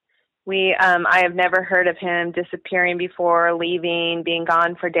 I have never heard of him disappearing before, leaving, being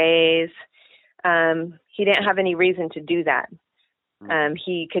gone for days. He didn't have any reason to do that.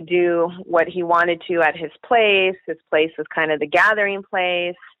 He could do what he wanted to at his place. His place was kind of the gathering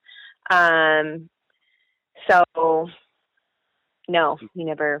place. So, no, he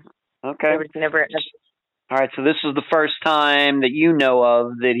never. Okay. There was never. All right. So this is the first time that you know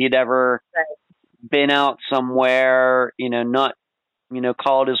of that he'd ever been out somewhere, not,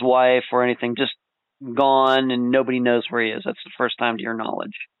 called his wife or anything, just gone and nobody knows where he is. That's the first time to your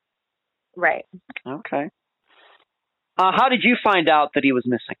knowledge. Right. Okay. How did you find out that he was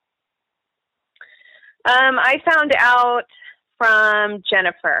missing? I found out from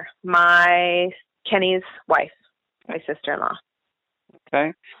Jennifer, Kenny's wife, my sister-in-law.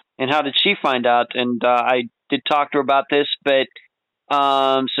 Okay. And how did she find out? And I did talk to her about this, but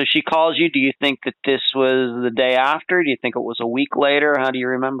so she calls you. Do you think that this was the day after? Do you think it was a week later? How do you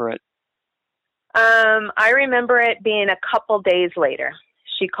remember it? I remember it being a couple days later.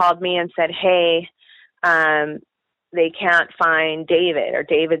 She called me and said, hey, they can't find David, or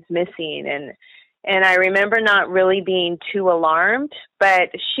David's missing. And I remember not really being too alarmed, but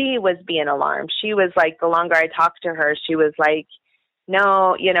she was being alarmed. She was like, the longer I talked to her, she was like,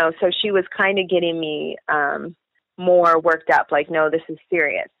 no, so she was kind of getting me more worked up, like, no, this is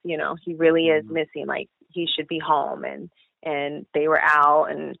serious. He really is missing, like he should be home. And they were out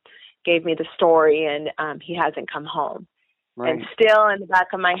and gave me the story, and he hasn't come home. Right. And still in the back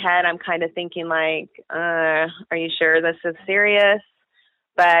of my head, I'm kind of thinking like, are you sure this is serious?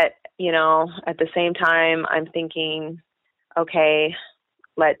 But, at the same time, I'm thinking, okay,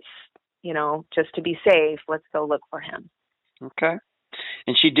 let's, just to be safe, let's go look for him. Okay.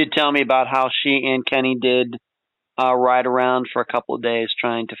 And she did tell me about how she and Kenny did ride around for a couple of days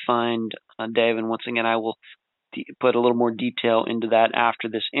trying to find Dave. And once again, I will put a little more detail into that after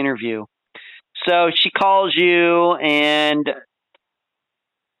this interview. So she calls you, and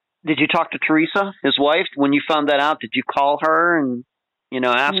did you talk to Teresa, his wife, when you found that out? Did you call her and,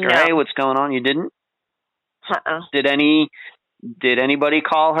 ask her, hey, what's going on? You didn't? Did anybody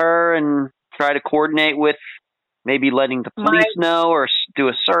call her and try to coordinate with maybe letting the police know or do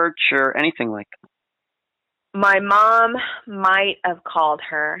a search or anything like that? My mom might have called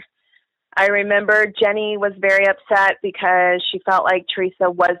her. I remember Jenny was very upset because she felt like Teresa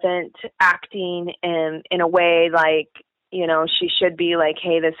wasn't acting in a way like, she should be, like,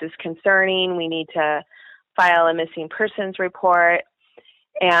 hey, this is concerning. We need to file a missing persons report.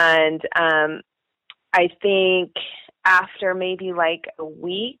 And I think after maybe like a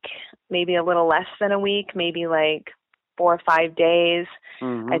week, maybe a little less than a week, maybe like 4 or 5 days,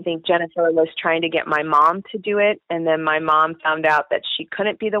 I think Jennifer was trying to get my mom to do it. And then my mom found out that she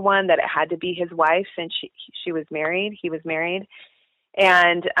couldn't be the one, that it had to be his wife since she was married. He was married.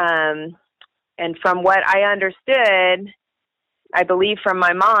 And from what I understood, I believe from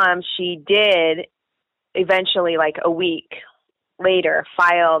my mom, she did eventually, like a week later,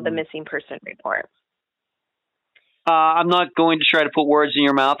 file the missing person report. I'm not going to try to put words in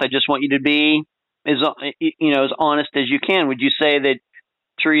your mouth. I just want you to be as honest as you can. Would you say that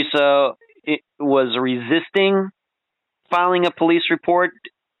Teresa was resisting filing a police report?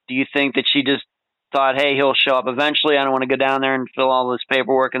 Do you think that she just thought, hey, he'll show up eventually, I don't want to go down there and fill all this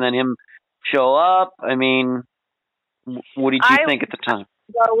paperwork and then him show up? I mean, what did you think at the time?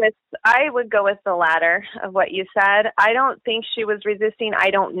 I would go with the latter of what you said. I don't think she was resisting. I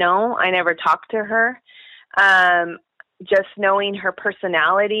don't know. I never talked to her. Just knowing her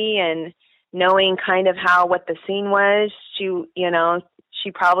personality and knowing kind of what the scene was, she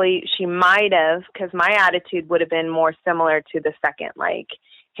might have, because my attitude would have been more similar to the second, like,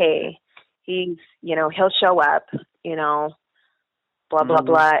 hey, he's, he'll show up, blah, blah,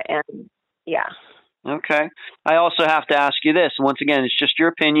 blah. And yeah. Okay. I also have to ask you this. Once again, it's just your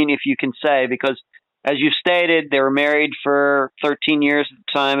opinion, if you can say, because as you stated, they were married for 13 years at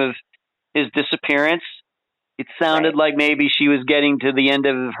the time of his disappearance. It sounded like maybe she was getting to the end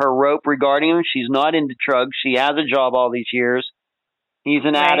of her rope regarding him. She's not into drugs. She has a job all these years. He's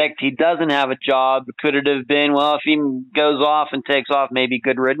an addict. He doesn't have a job. Could it have been, well, if he goes off and takes off, maybe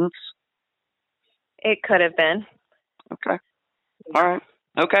good riddance? It could have been. Okay. All right.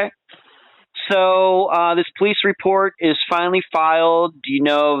 Okay. So this police report is finally filed. Do you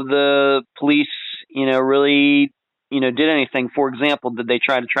know if the police, really, did anything? For example, did they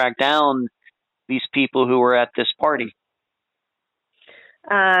try to track down these people who were at this party?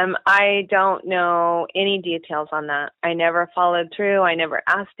 I don't know any details on that. I never followed through. I never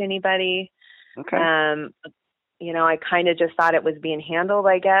asked anybody. Okay. I kind of just thought it was being handled,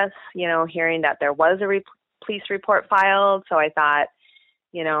 I guess, hearing that there was a police report filed. So I thought,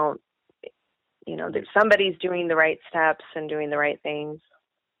 that somebody's doing the right steps and doing the right things.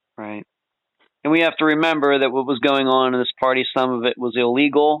 Right. And we have to remember that what was going on in this party, some of it was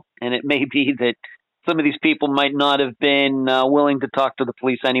illegal, and it may be that some of these people might not have been willing to talk to the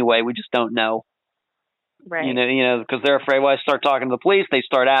police anyway. We just don't know. Right. Because they're afraid, well, I start talking to the police, they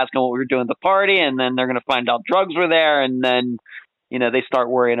start asking what we were doing at the party, and then they're going to find out drugs were there, and then, they start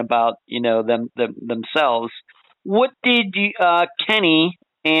worrying about, themselves. What did you, Kenny,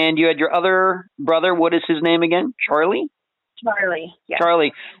 and you had your other brother, what is his name again? Charlie? Charlie, yeah.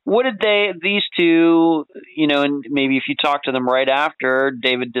 Charlie, what did these two, and maybe if you talked to them right after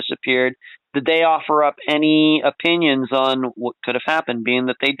David disappeared, did they offer up any opinions on what could have happened, being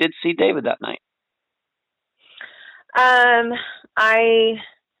that they did see David that night? I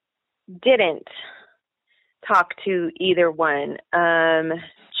didn't talk to either one.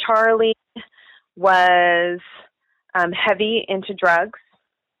 Charlie was heavy into drugs,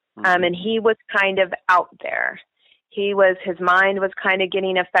 and he was kind of out there. His mind was kind of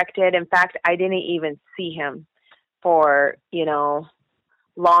getting affected. In fact, I didn't even see him for,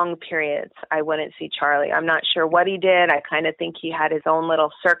 long periods. I wouldn't see Charlie. I'm not sure what he did. I kind of think he had his own little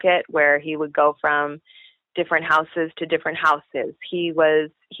circuit where he would go from different houses to different houses. He was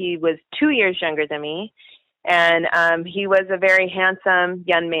 2 years younger than me, and he was a very handsome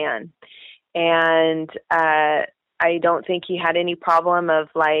young man. And I don't think he had any problem of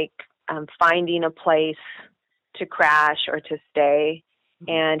finding a place to crash or to stay.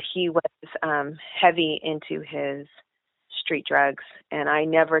 And he was heavy into his street drugs, and I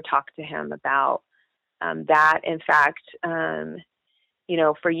never talked to him about that. In fact,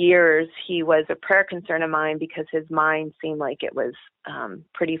 for years he was a prayer concern of mine because his mind seemed like it was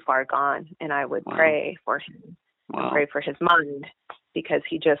pretty far gone, and I would pray for him, pray for his mind, because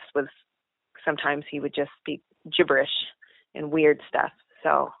he just was, sometimes he would just speak gibberish and weird stuff.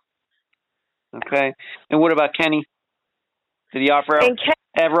 So. Okay. And what about Kenny? Did he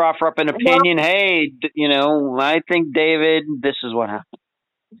ever offer up an opinion? Well, hey, I think David, this is what happened.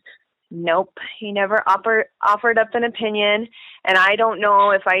 Nope. He never offered up an opinion, and I don't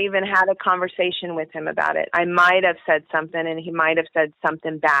know if I even had a conversation with him about it. I might have said something, and he might have said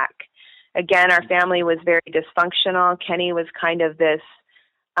something back. Again, our family was very dysfunctional. Kenny was kind of this,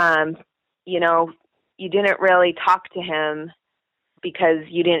 you didn't really talk to him because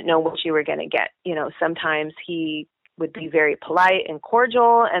you didn't know what you were going to get. Sometimes he would be very polite and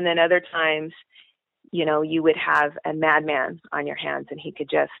cordial, and then other times, you would have a madman on your hands and he could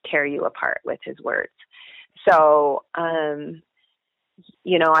just tear you apart with his words. So, I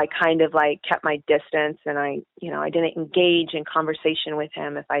kind of kept my distance, and I didn't engage in conversation with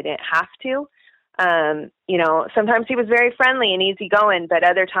him if I didn't have to. Sometimes he was very friendly and easygoing, but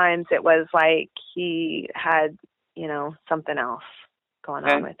other times it was like he had, something else going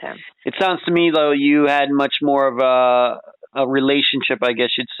on with him. It sounds to me, though, you had much more of a relationship, I guess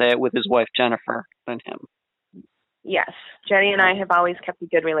you'd say, with his wife, Jennifer, than him. Yes. Jenny and I have always kept a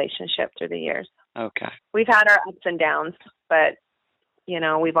good relationship through the years. Okay. We've had our ups and downs, but,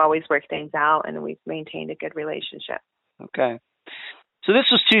 we've always worked things out, and we've maintained a good relationship. Okay. So this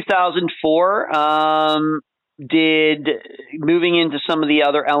was 2004. Moving into some of the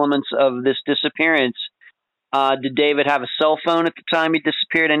other elements of this disappearance, did David have a cell phone at the time he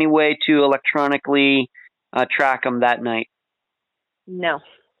disappeared? Any way to electronically track him that night? No.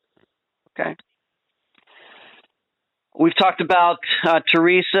 Okay. We've talked about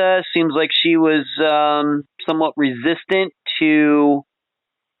Teresa. Seems like she was somewhat resistant to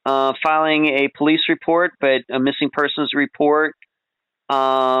filing a police report, but a missing persons report.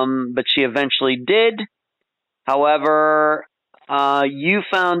 But she eventually did. However, you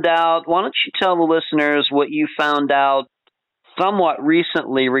found out, why don't you tell the listeners what you found out somewhat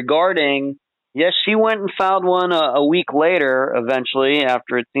recently regarding, yes, she went and filed one a week later, eventually,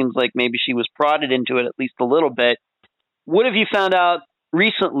 after it seems like maybe she was prodded into it at least a little bit. What have you found out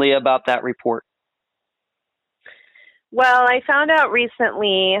recently about that report? Well, I found out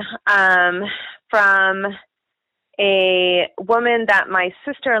recently from a woman that my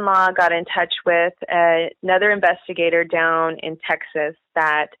sister-in-law got in touch with, another investigator down in Texas,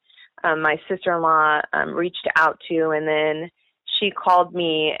 that my sister-in-law reached out to, and then she called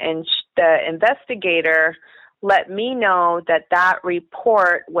me, and the investigator let me know that that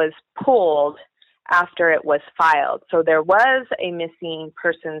report was pulled after it was filed. So there was a missing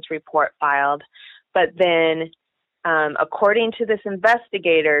persons report filed, but then according to this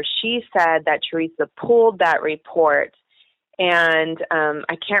investigator, she said that Teresa pulled that report, and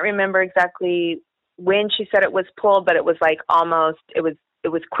I can't remember exactly when she said it was pulled, but it was like it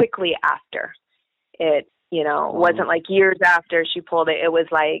was quickly after. It, wasn't like years after she pulled it. It was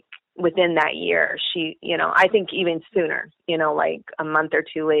like within that year. She, I think even sooner, like a month or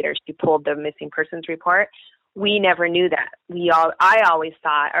two later, she pulled the missing persons report. We never knew that. I always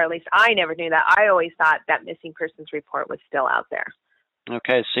thought, or at least I never knew that. I always thought that missing persons report was still out there.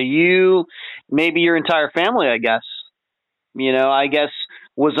 Okay, so maybe your entire family, I guess,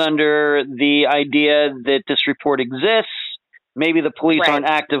 was under the idea that this report exists. Maybe the police aren't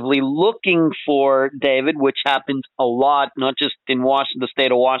actively looking for David, which happens a lot, not just in the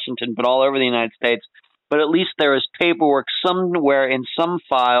state of Washington, but all over the United States. But at least there is paperwork somewhere in some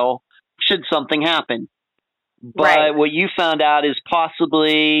file should something happen. But what you found out is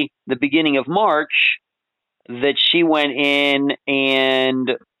possibly the beginning of March that she went in and,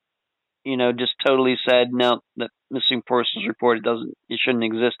 just totally said, no, the missing persons report, it shouldn't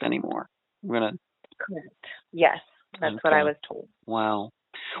exist anymore. Correct. Yes, that's what I was told. Wow.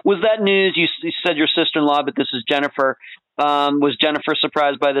 Was that news? You said your sister-in-law, but this is Jennifer. Was Jennifer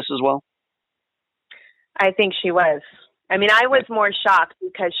surprised by this as well? I think she was. I mean, I was more shocked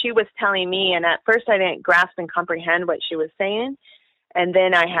because she was telling me, and at first I didn't grasp and comprehend what she was saying. And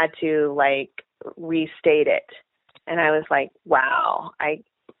then I had to restate it. And I was like, wow, I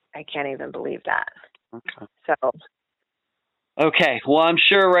can't even believe that. Okay. So. Okay. Well, I'm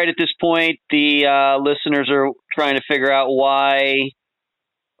sure right at this point, the listeners are trying to figure out why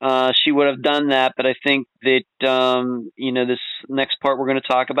she would have done that. But I think that, this next part we're going to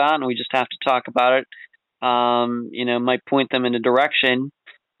talk about, and we just have to talk about it, might point them in a direction.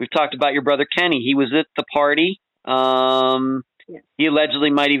 We've talked about your brother Kenny. He was at the party. He allegedly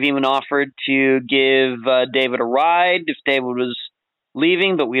might have even offered to give David a ride if David was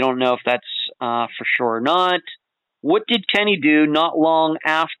leaving, but we don't know if that's for sure or not. What did Kenny do not long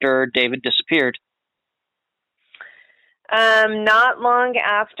after David disappeared? Not long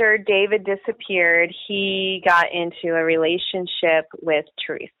after David disappeared, he got into a relationship with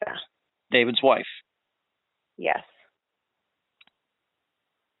Teresa. David's wife. Yes.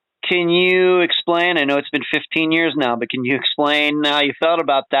 Can you explain, I know it's been 15 years now, but can you explain how you felt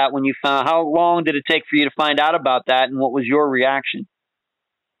about that when you found, how long did it take for you to find out about that, and what was your reaction?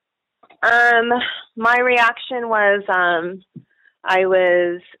 My reaction was,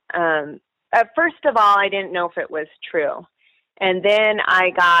 first of all, I didn't know if it was true. And then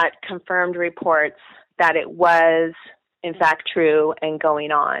I got confirmed reports that it was, in fact, true and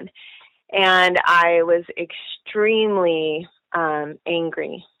going on. And I was extremely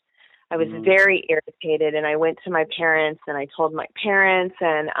angry. I was very irritated, and I went to my parents, and I told my parents,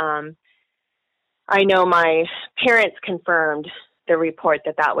 and I know my parents confirmed the report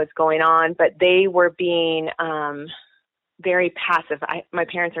that was going on, but they were being very passive. My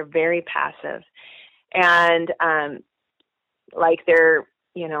parents are very passive, and they're,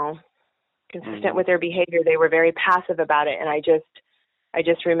 consistent with their behavior. They were very passive about it, and I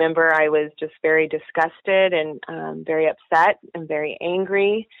just remember I was just very disgusted and very upset and very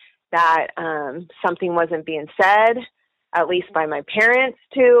angry that something wasn't being said, at least by my parents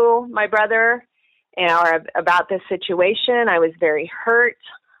to my brother, or about this situation. I was very hurt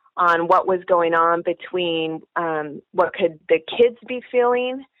on what was going on between what could the kids be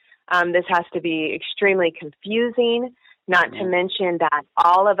feeling. This has to be extremely confusing, not to mention that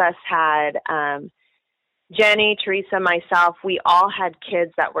all of us had Jenny, Teresa, myself, we all had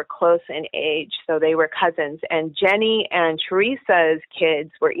kids that were close in age, so they were cousins. And Jenny and Teresa's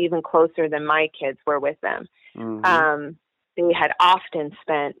kids were even closer than my kids were with them. Mm-hmm. They had often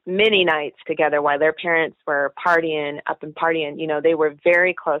spent many nights together while their parents were partying. They were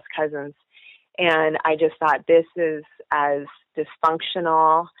very close cousins. And I just thought this is as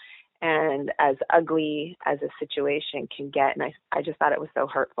dysfunctional and as ugly as a situation can get. And I just thought it was so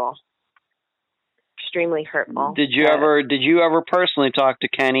hurtful. Extremely hurtful. Did you ever personally talk to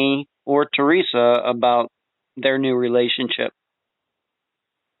Kenny or Teresa about their new relationship?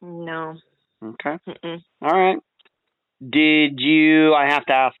 No. Okay. Mm-mm. All right. I have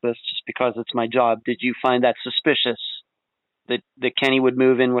to ask this just because it's my job, did you find that suspicious that Kenny would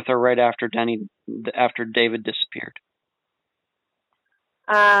move in with her right after David disappeared?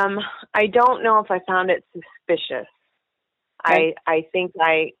 I don't know if I found it suspicious. I think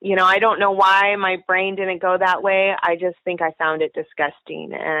I don't know why my brain didn't go that way. I just think I found it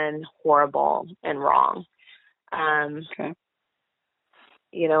disgusting and horrible and wrong. Okay.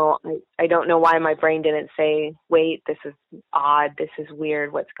 I don't know why my brain didn't say, wait, this is odd. This is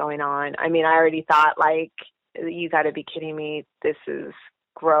weird. What's going on? I mean, I already thought, like, you got to be kidding me. This is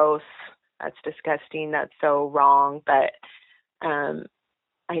gross. That's disgusting. That's so wrong. But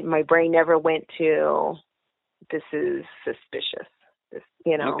my brain never went to, this is suspicious.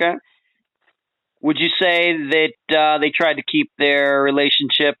 Okay. Would you say that they tried to keep their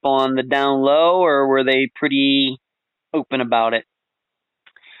relationship on the down low, or were they pretty open about it?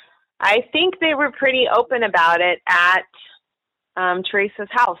 I think they were pretty open about it at Teresa's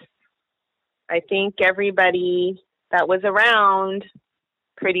house. I think everybody that was around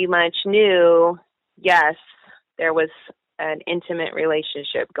pretty much knew, yes, there was an intimate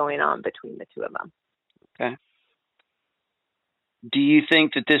relationship going on between the two of them. Okay. Do you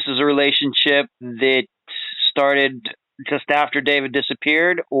think that this is a relationship that started just after David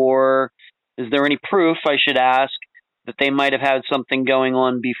disappeared, or is there any proof, I should ask, that they might have had something going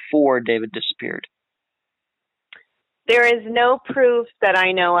on before David disappeared? There is no proof that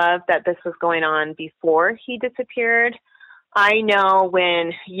I know of that this was going on before he disappeared. I know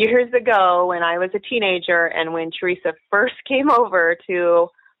when years ago when I was a teenager and when Teresa first came over to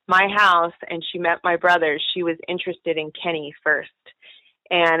my house and she met my brothers, she was interested in Kenny first.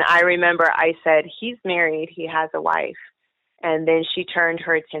 And I remember I said, he's married, he has a wife. And then she turned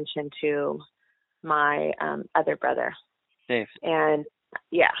her attention to my other brother. Dave. And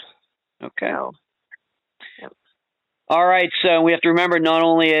yeah. Okay. So, yep. All right. So we have to remember not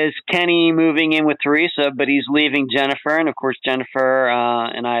only is Kenny moving in with Teresa, but he's leaving Jennifer. And of course, Jennifer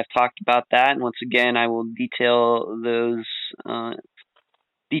and I have talked about that. And once again, I will detail those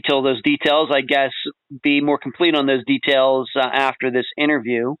details, I guess, be more complete on those details after this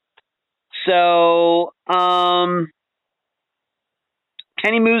interview. So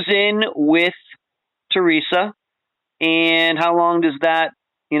Kenny moves in with Teresa, and how long does that,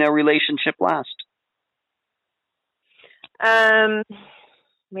 relationship last?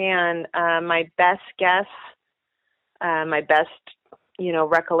 My best guess, my best,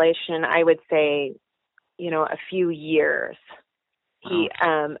 recollection, I would say, a few years. He,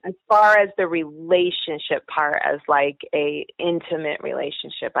 as far as the relationship part, as like a intimate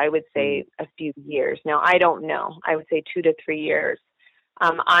relationship, I would say a few years. Now, I don't know. I would say 2 to 3 years.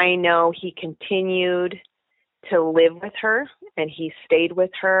 I know he continued to live with her and he stayed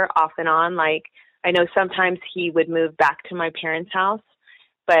with her off and on. Like, I know sometimes he would move back to my parents' house,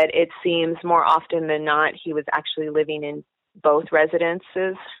 but it seems more often than not, he was actually living in both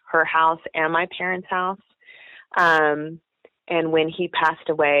residences, her house and my parents' house. And when he passed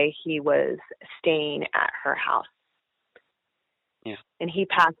away, he was staying at her house. Yeah. And he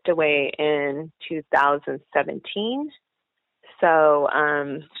passed away in 2017. So,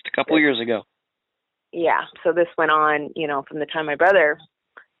 just a couple of years ago. Yeah. So this went on, from the time my brother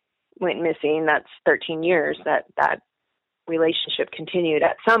went missing, that's 13 years, that relationship continued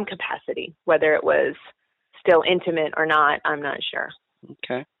at some capacity. Whether it was still intimate or not, I'm not sure.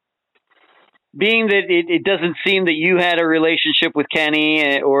 Okay. Being that it doesn't seem that you had a relationship with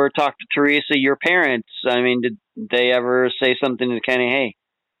Kenny or talked to Teresa, your parents, I mean, did they ever say something to Kenny? Hey,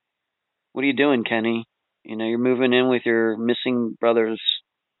 what are you doing, Kenny? You're moving in with your missing brother's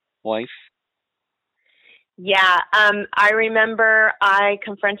wife. Yeah, I remember I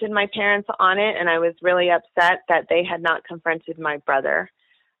confronted my parents on it, and I was really upset that they had not confronted my brother.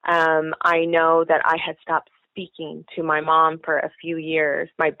 I know that I had stopped speaking to my mom for a few years,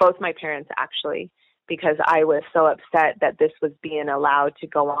 both my parents actually, because I was so upset that this was being allowed to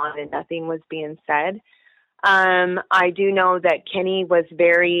go on and nothing was being said. I do know that Kenny was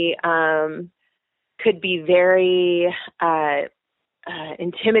could be very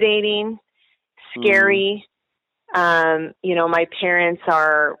intimidating, scary. My parents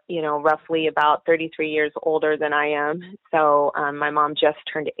are, roughly about 33 years older than I am. So my mom just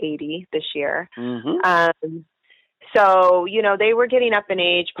turned 80 this year. Mm-hmm. So, they were getting up in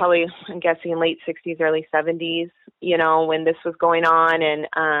age, probably, I'm guessing late 60s, early 70s, when this was going on.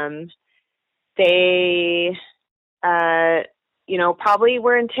 And they, probably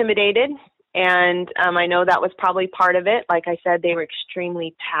were intimidated. And I know that was probably part of it. Like I said, they were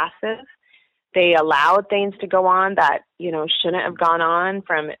extremely passive. They allowed things to go on that, shouldn't have gone on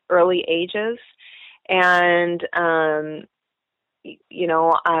from early ages. And,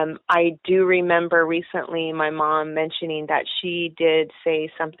 I do remember recently my mom mentioning that she did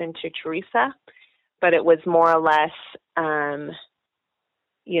say something to Teresa, but it was more or less,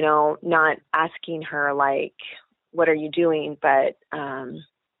 not asking her, like, what are you doing? But,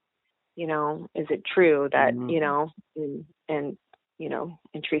 you know, is it true that, Mhm. you know, and, you know,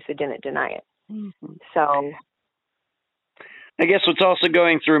 and Teresa didn't deny it. Mhm. So I guess what's also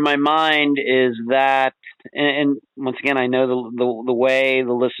going through my mind is that, and once again, I know the way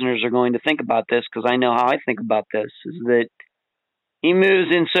the listeners are going to think about this, because I know how I think about this, is that he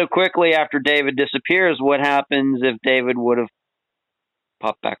moves in so quickly after David disappears. What happens if David would have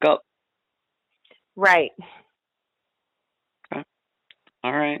popped back up? right. Okay.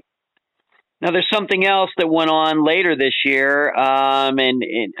 All right. Now, there's something else that went on later this year, and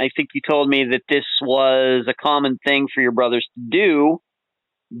I think you told me that this was a common thing for your brothers to do,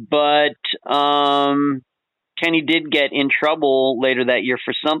 but Kenny did get in trouble later that year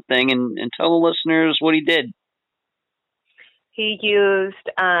for something, and tell the listeners what he did. He used,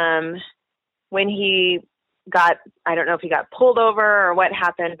 when he got, I don't know if he got pulled over or what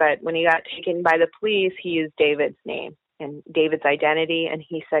happened, but when he got taken by the police, he used David's name and David's identity, and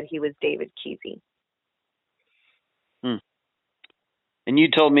he said he was David Kesey. And you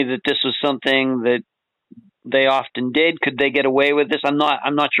told me that this was something that they often did. Could they get away with this? I'm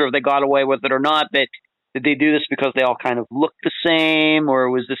not sure if they got away with it or not, but did they do this because they all kind of looked the same, or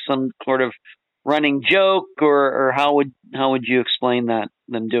was this some sort of running joke, or how would you explain that,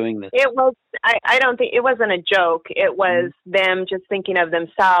 them doing this? It was, I don't think, it wasn't a joke. It was them just thinking of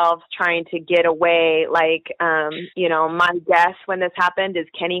themselves, trying to get away. Like, you know, my guess when this happened is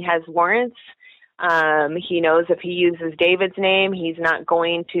Kenny has warrants. He knows if he uses David's name, he's not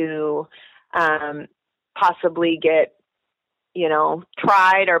going to possibly get, you know,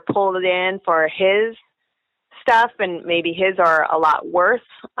 tried or pulled in for his stuff, and maybe his are a lot worse,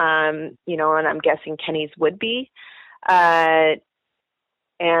 you know, and I'm guessing Kenny's would be. And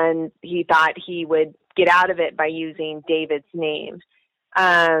he thought he would get out of it by using David's name.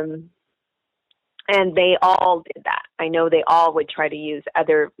 And they all did that. I know they all would try to use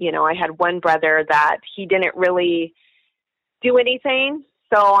other, you know, I had one brother that he didn't really do anything,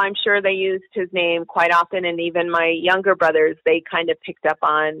 so I'm sure they used his name quite often. And even my younger brothers, they kind of picked up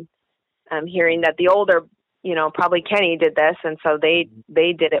on hearing that the older, you know, probably Kenny did this, and so they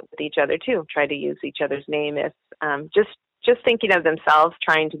did it with each other too, try to use each other's name if just thinking of themselves,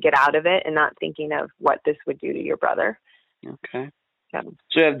 trying to get out of it, and not thinking of what this would do to your brother. Okay. Yeah.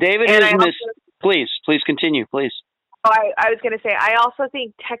 So if David has missed, please continue, please. Oh, I was going to say, I also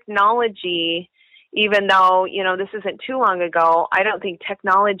think technology, even though, you know, this isn't too long ago, I don't think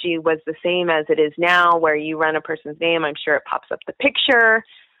technology was the same as it is now, where you run a person's name, I'm sure it pops up the picture.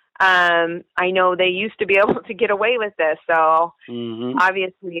 I know they used to be able to get away with this, so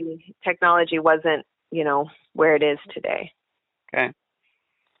obviously technology wasn't, you know, where it is today.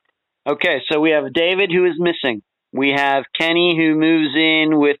 Okay, so we have David, who is missing. We have Kenny, who moves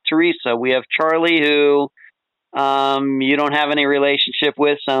in with Teresa. We have Charlie, who you don't have any relationship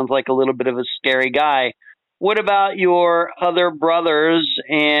with. Sounds like a little bit of a scary guy. What about your other brothers,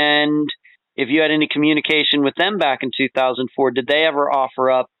 and if you had any communication with them back in 2004, did they ever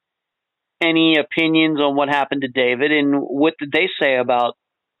offer up any opinions on what happened to David, and what did they say about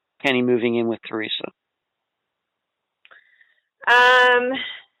Kenny moving in with Teresa?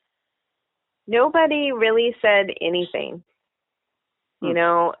 Nobody really said anything. You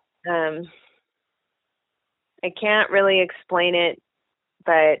know, I can't really explain it,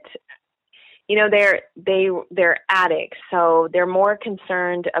 but you know, they're addicts, so they're more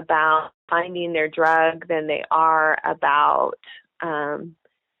concerned about finding their drug than they are about,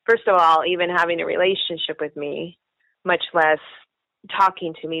 first of all, even having a relationship with me, much less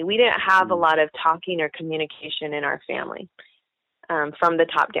talking to me. We didn't have a lot of talking or communication in our family, from the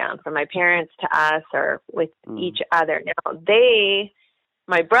top down, from my parents to us or with each other. Now,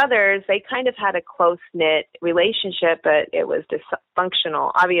 my brothers, they kind of had a close-knit relationship, but it was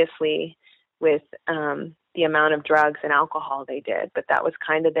dysfunctional, obviously, with the amount of drugs and alcohol they did, but that was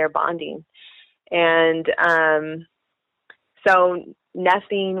kind of their bonding. And so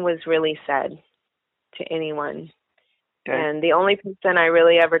nothing was really said to anyone. Okay. And the only person I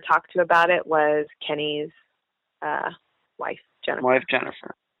really ever talked to about it was Kenny's wife,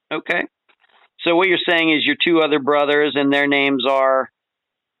 Jennifer. Okay. So what you're saying is your two other brothers, and their names are?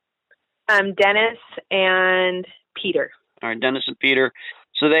 Dennis and Peter. All right, Dennis and Peter.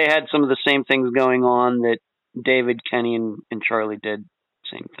 So they had some of the same things going on that David, Kenny, and Charlie did.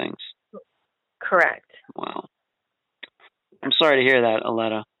 Same things. Correct. Wow. I'm sorry to hear that,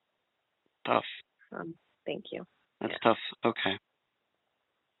 Aletta. Tough. Thank you. That's tough. Okay.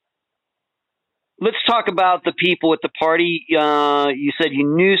 Let's talk about the people at the party. You said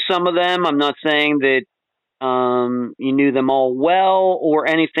you knew some of them. I'm not saying that you knew them all well or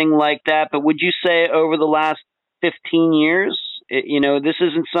anything like that, but would you say over the last 15 years. This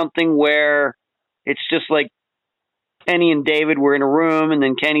isn't something where it's just like Kenny and David were in a room and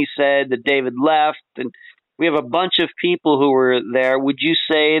then Kenny said that David left, and we have a bunch of people who were there. Would you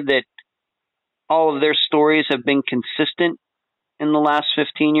say that all of their stories have been consistent in the last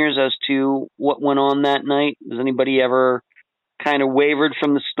 15 years as to what went on that night? Has anybody ever kind of wavered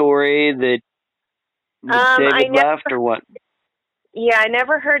from the story that David left, or what? Yeah, I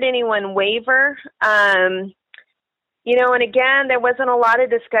never heard anyone waver. And again, there wasn't a lot of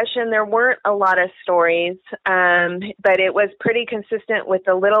discussion. There weren't a lot of stories, but it was pretty consistent with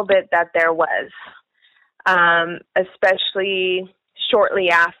the little bit that there was, especially shortly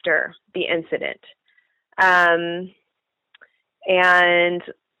after the incident. And,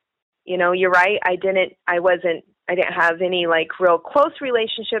 you're right. I didn't have any like real close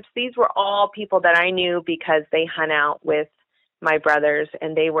relationships. These were all people that I knew because they hung out with my brothers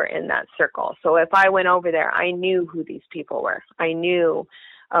and they were in that circle. So if I went over there, I knew who these people were. I knew,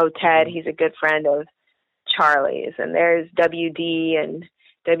 Ted, he's a good friend of Charlie's, and there's WD, and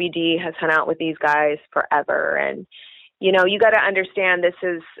WD has hung out with these guys forever. And, you got to understand this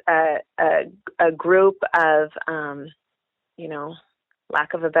is a group of,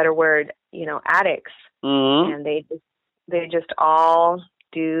 lack of a better word, addicts. Mm-hmm. And they just all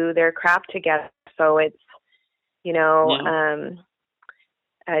do their crap together. So it's,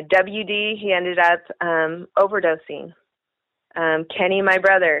 WD, he ended up overdosing. Kenny, my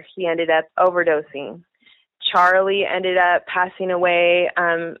brother, he ended up overdosing. Charlie ended up passing away.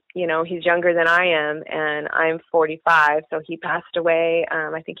 He's younger than I am, and I'm 45, so he passed away.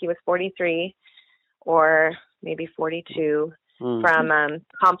 I think he was 43 or maybe 42 from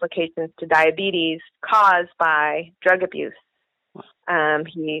complications to diabetes caused by drug abuse.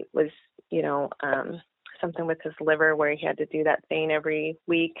 He was, something with his liver where he had to do that thing every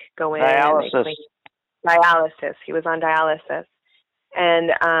week, go in. Dialysis. Dialysis. He was on dialysis.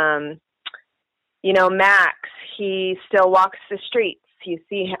 And, Max, he still walks the streets.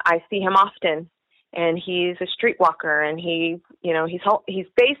 I see him often, and he's a streetwalker, and he's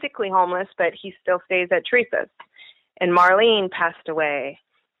basically homeless, but he still stays at Teresa's. And Marlene passed away,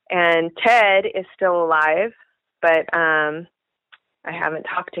 and Ted is still alive, but I haven't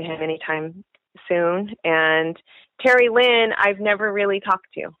talked to him anytime soon. And Terry Lynn, I've never really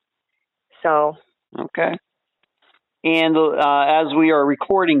talked to. So. Okay. And as we are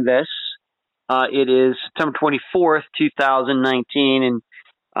recording this, it is September 24th, 2019, and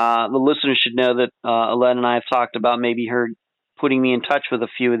the listeners should know that Aletta and I have talked about maybe her putting me in touch with a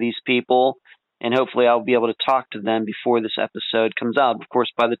few of these people, and hopefully I'll be able to talk to them before this episode comes out. Of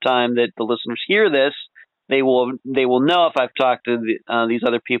course, by the time that the listeners hear this, they will know if I've talked to these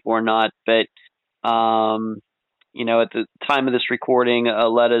other people or not. But at the time of this recording,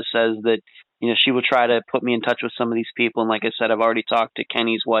 Aletta says that she will try to put me in touch with some of these people. And like I said, I've already talked to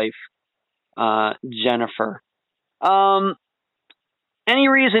Kenny's wife, Jennifer. Any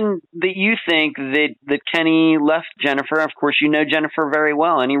reason that you think that Kenny left Jennifer? Of course, you know Jennifer very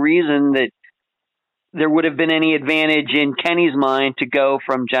well. Any reason that there would have been any advantage in Kenny's mind to go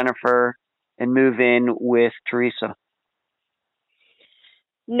from Jennifer and move in with Teresa?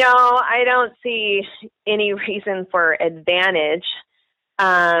 No, I don't see any reason for advantage.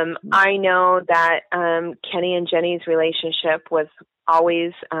 I know that Kenny and Jenny's relationship was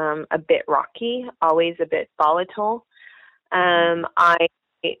always a bit rocky, always a bit volatile. I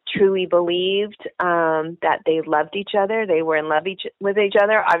truly believed that they loved each other. They were in love with each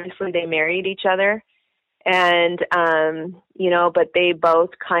other. Obviously, they married each other. And, but they both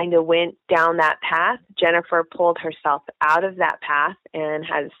kind of went down that path. Jennifer pulled herself out of that path and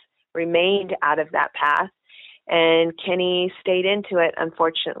has remained out of that path. And Kenny stayed into it,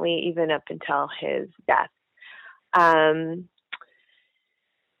 unfortunately, even up until his death.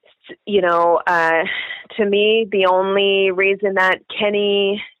 To me, the only reason that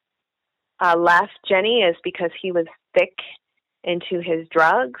Kenny left Jenny is because he was sick into his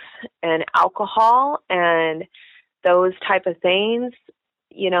drugs and alcohol and those type of things.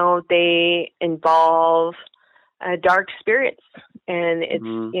 They involve dark spirits, and it's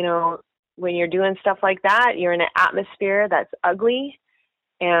when you're doing stuff like that, you're in an atmosphere that's ugly,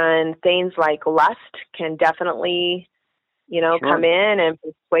 and things like lust can definitely come in and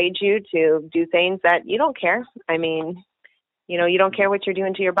persuade you to do things that you don't care. I mean, you don't care what you're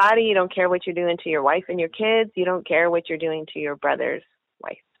doing to your body. You don't care what you're doing to your wife and your kids. You don't care what you're doing to your brother's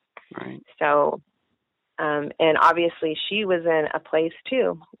wife. Right. So, and obviously she was in a place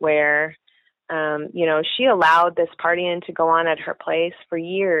too where, she allowed this partying to go on at her place for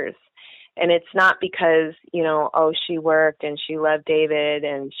years. And it's not because, she worked and she loved David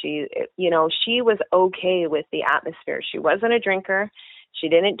and she was okay with the atmosphere. She wasn't a drinker. She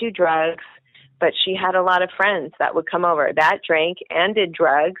didn't do drugs, but she had a lot of friends that would come over that drank and did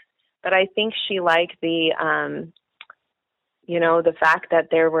drugs. But I think she liked the fact that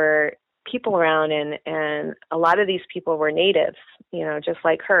there were people around and a lot of these people were natives, just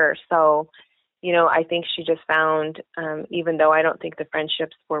like her. So, I think she just found, even though I don't think the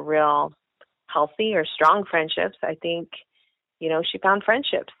friendships were real healthy or strong friendships, I think, she found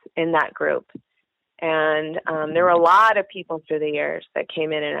friendships in that group. And there were a lot of people through the years that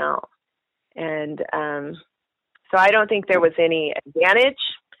came in and out. And so I don't think there was any advantage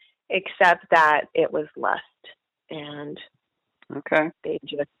except that it was lust. And they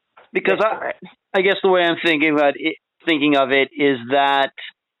just... Because I guess the way I'm thinking of it is that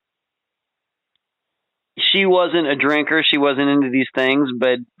she wasn't a drinker. She wasn't into these things,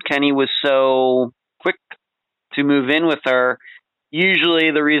 but Kenny was so quick to move in with her.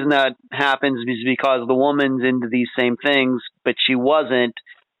 Usually the reason that happens is because the woman's into these same things, but she wasn't.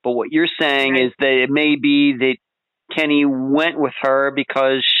 But what you're saying is that it may be that Kenny went with her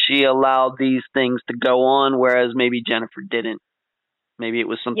because she allowed these things to go on, whereas maybe Jennifer didn't. Maybe it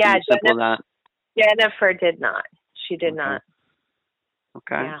was something simple as that. Jennifer did not. She did not.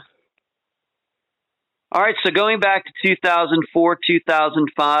 Okay. Yeah. All right. So going back to 2004,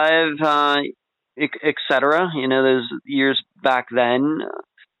 2005, et cetera, those years back then,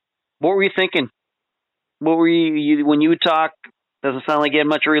 what were you thinking? What were you when you would talk? Doesn't sound like you had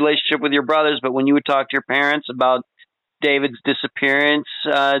much of a relationship with your brothers, but when you would talk to your parents about David's disappearance,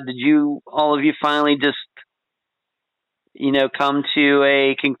 did all of you finally just, come to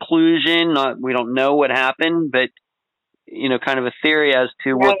a conclusion? We don't know what happened, but, kind of a theory as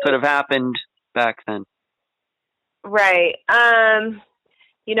to what could have happened back then. Right.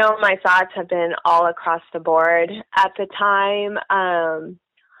 My thoughts have been all across the board. At the time,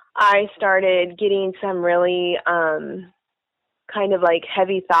 I started getting some really kind of like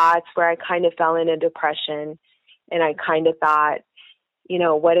heavy thoughts where I kind of fell into depression. And I kind of thought,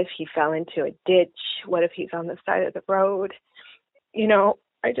 what if he fell into a ditch? What if he's on the side of the road?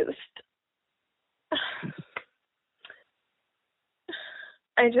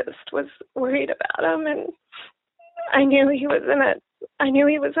 I just was worried about him, and I knew he was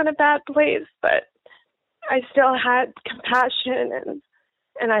in a bad place, but I still had compassion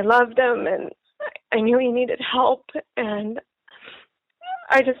and I loved him, and I knew he needed help, and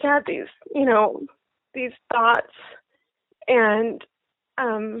I just had these thoughts, and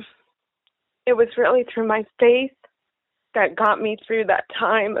it was really through my faith that got me through that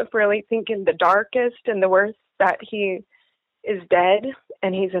time of really thinking the darkest and the worst, that he is dead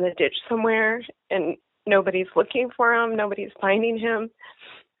and he's in a ditch somewhere and nobody's looking for him, nobody's finding him.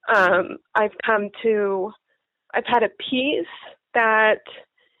 I've had a peace that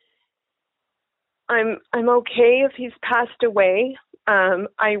I'm okay if he's passed away.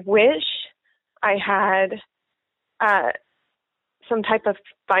 I wish I had some type of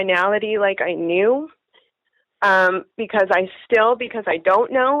finality, like I knew, because I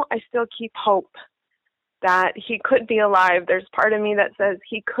don't know, I still keep hope that he could be alive. There's part of me that says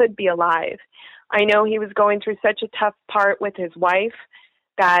he could be alive. I know he was going through such a tough part with his wife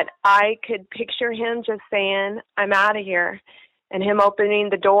that I could picture him just saying, I'm out of here, and him opening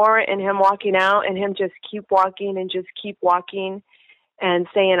the door and him walking out and him just keep walking and just keep walking and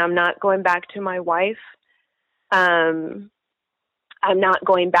saying, I'm not going back to my wife. I'm not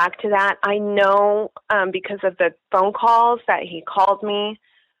going back to that. I know because of the phone calls that he called me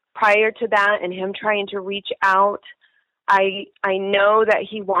prior to that and him trying to reach out, I know that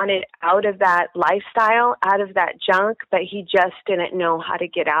he wanted out of that lifestyle, out of that junk, but he just didn't know how to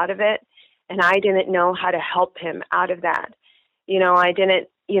get out of it. And I didn't know how to help him out of that.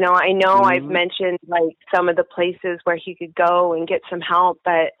 I know I've mentioned like some of the places where he could go and get some help,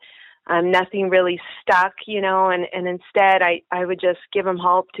 but nothing really stuck, and instead I would just give him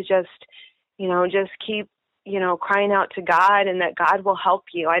hope to just keep, crying out to God, and that God will help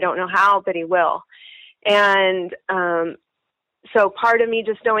you. I don't know how, but he will. And so part of me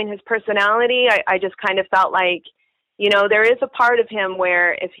just knowing his personality, I just kind of felt like, there is a part of him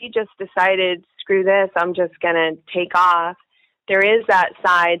where if he just decided, screw this, I'm just going to take off, there is that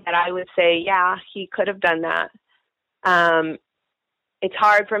side that I would say, yeah, he could have done that. It's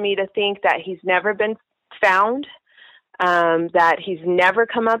hard for me to think that he's never been found, that he's never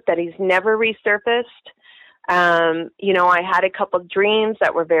come up, that he's never resurfaced. I had a couple of dreams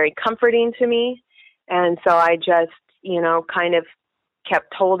that were very comforting to me. And so I just, kind of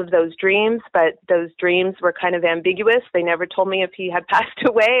kept hold of those dreams, but those dreams were kind of ambiguous. They never told me if he had passed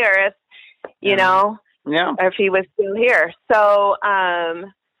away or you know, or if he was still here. So,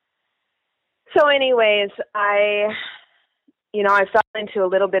 anyways, I fell into a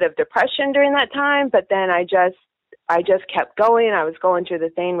little bit of depression during that time, but then I just kept going. I was going through the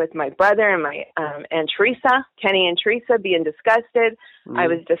thing with my brother and my and Teresa, Kenny and Teresa being disgusted. I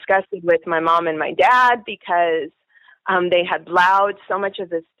was disgusted with my mom and my dad because they had allowed so much of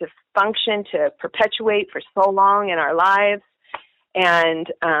this dysfunction to perpetuate for so long in our lives, and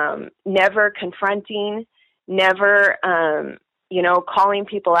never confronting, never calling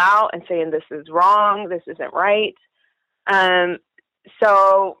people out and saying this is wrong, this isn't right.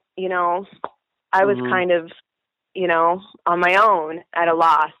 So, I was kind of, on my own at a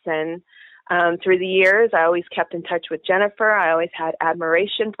loss. And through the years, I always kept in touch with Jennifer. I always had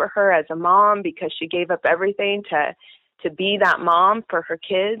admiration for her as a mom because she gave up everything to be that mom for her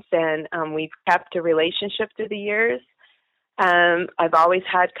kids. And we've kept a relationship through the years. I've always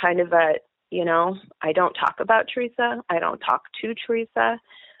had kind of I don't talk about Teresa. I don't talk to Teresa.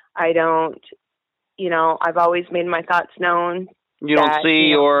 I don't, I've always made my thoughts known. You don't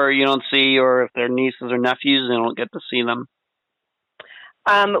see, or if they're nieces or nephews, they don't get to see them.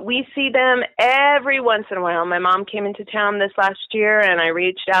 We see them every once in a while. My mom came into town this last year, and I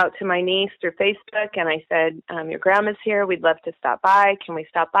reached out to my niece through Facebook, and I said, your grandma's here. We'd love to stop by. Can we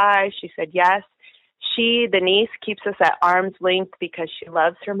stop by? She said yes. The niece, keeps us at arm's length because she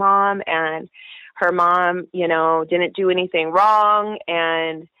loves her mom, and her mom, didn't do anything wrong,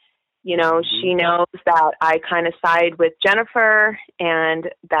 and she knows that I kind of side with Jennifer and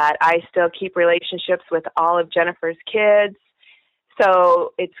that I still keep relationships with all of Jennifer's kids.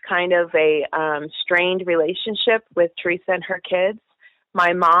 So it's kind of a strained relationship with Teresa and her kids.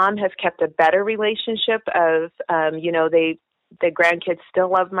 My mom has kept a better relationship of, the grandkids still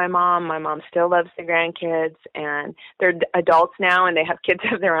love my mom. My mom still loves the grandkids, and they're adults now and they have kids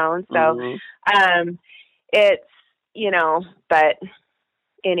of their own. So it's, but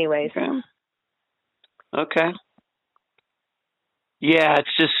anyways. Okay. Yeah,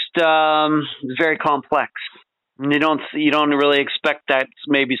 it's just very complex. You don't really expect that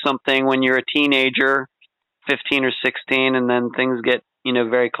maybe something when you're a teenager, 15 or 16, and then things get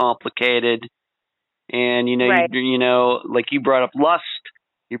very complicated. And right. Like you brought up lust,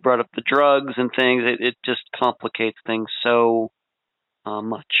 you brought up the drugs and things. It just complicates things so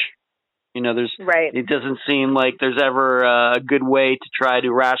much. Right. It doesn't seem like there's ever a good way to try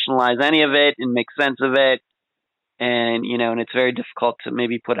to rationalize any of it and make sense of it. And, and it's very difficult to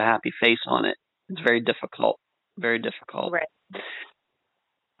maybe put a happy face on it. It's very difficult. Very difficult. Right.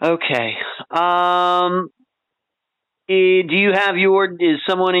 Okay. Do you have is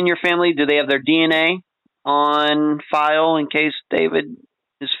someone in your family, do they have their DNA on file in case David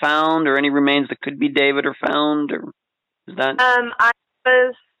is found, or any remains that could be David are found, or is that? I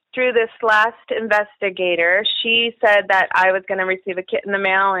was through this last investigator. She said that I was going to receive a kit in the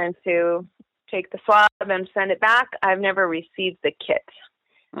mail and to take the swab and send it back. I've never received the kit.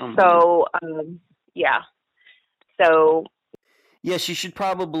 So, yeah. So. Yes, you should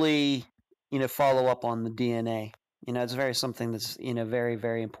probably, follow up on the DNA. It's something that's, very,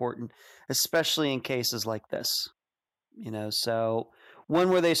 very important, especially in cases like this. So when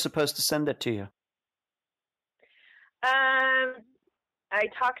were they supposed to send it to you? I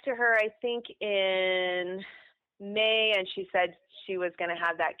talked to her, I think, in May, and she said she was going to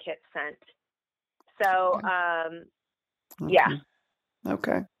have that kit sent. So, Okay. Yeah.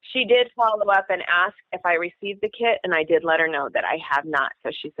 Okay. She did follow up and ask if I received the kit, and I did let her know that I have not. So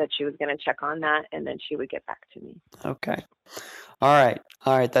she said she was going to check on that, and then she would get back to me. Okay. All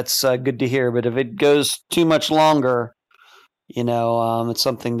right. That's good to hear. But if it goes too much longer, it's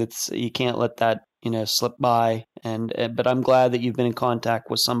something that's, you can't let that, slip by. But I'm glad that you've been in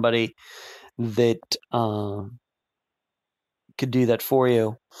contact with somebody that could do that for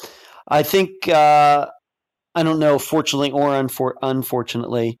you. I think, I don't know, fortunately or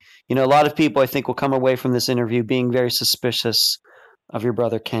unfortunately, a lot of people I think will come away from this interview being very suspicious of your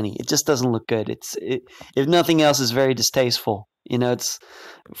brother Kenny. It just doesn't look good. If nothing else, is very distasteful. It's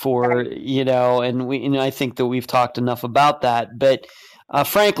for, and we, I think that we've talked enough about that. But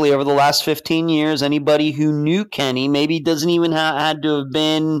frankly, over the last 15 years, anybody who knew Kenny maybe doesn't even had to have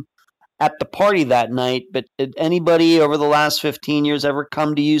been at the party that night. But did anybody over the last 15 years ever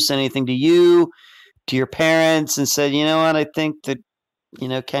come to you, say anything to you, to your parents, and said, you know what, I think that,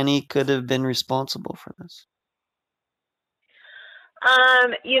 Kenny could have been responsible for this?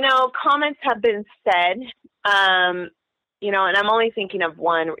 Comments have been said, and I'm only thinking of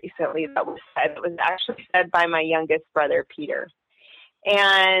one recently that was said. It was actually said by my youngest brother, Peter.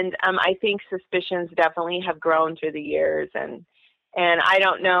 And I think suspicions definitely have grown through the years. And, And I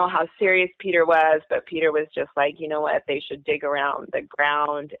don't know how serious Peter was, but Peter was just like, you know what, they should dig around the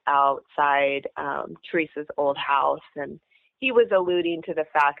ground outside Teresa's old house. And he was alluding to the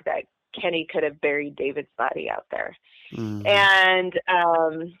fact that Kenny could have buried David's body out there. Mm-hmm. And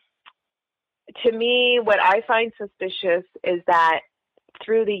to me, what I find suspicious is that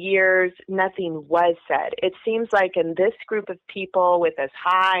through the years, nothing was said. It seems like in this group of people, with as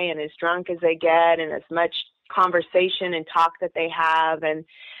high and as drunk as they get and as much conversation and talk that they have, and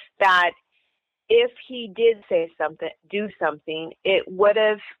that if he did say something, do something, it would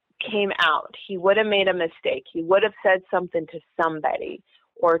have came out. He would have made a mistake. He would have said something to somebody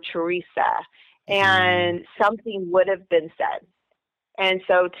or Teresa, and something would have been said. And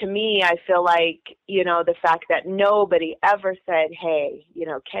so to me, I feel like, you know, the fact that nobody ever said, hey, you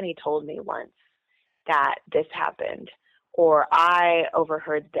know, Kenny told me once that this happened, or I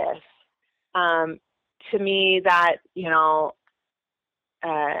overheard this. To me, that, you know,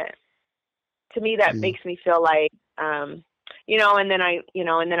 makes me feel like, you know, and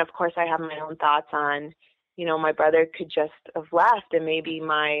then of course I have my own thoughts on, you know, my brother could just have left, and maybe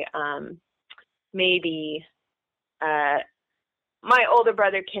my older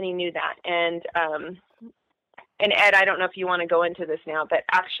brother Kenny knew that. And Ed, I don't know if you want to go into this now, but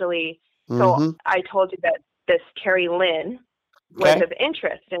actually, so I told you that this Terry Lynn was of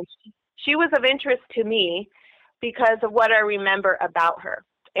interest, and she was of interest to me because of what I remember about her.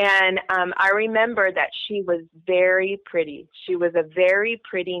 And I remember that she was very pretty. She was a very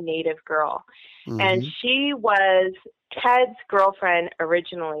pretty Native girl. And she was Ted's girlfriend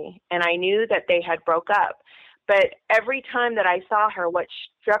originally. And I knew that they had broke up. But every time that I saw her, what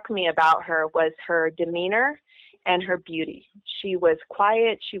struck me about her was her demeanor and her beauty. She was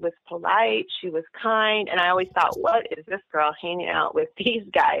quiet. She was polite. She was kind. And I always thought, what is this girl hanging out with these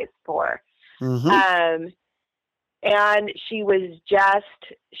guys for? And she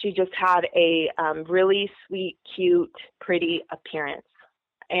just had a really sweet, cute, pretty appearance.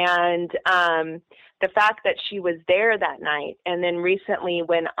 And the fact that she was there that night, and then recently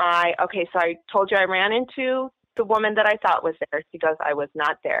when so I told you I ran into the woman that I thought was there. She goes, I was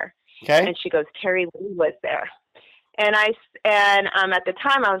not there. Okay. And she goes, Terry Lynn was there. And at the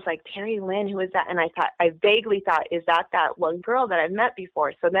time I was like, Terry Lynn, who is that? And I vaguely thought, is that one girl that I've met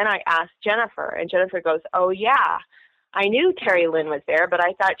before? So then I asked Jennifer, and Jennifer goes, oh yeah, I knew Terry Lynn was there, but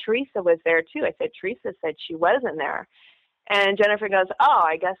I thought Teresa was there too. I said, Teresa said she wasn't there. And Jennifer goes, oh,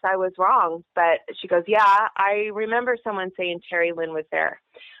 I guess I was wrong. But she goes, yeah, I remember someone saying Terry Lynn was there.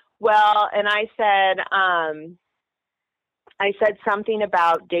 Well, and I said something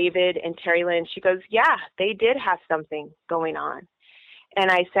about David and Terry Lynn. She goes, yeah, they did have something going on.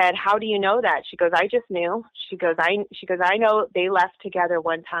 And I said, how do you know that? She goes, I just knew. She goes, I know they left together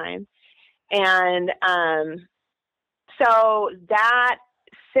one time. And so that,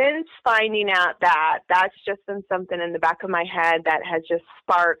 since finding out that's just been something in the back of my head that has just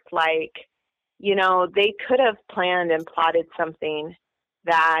sparked, like, you know, they could have planned and plotted something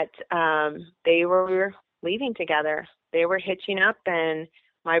that they were leaving together. They were hitching up, and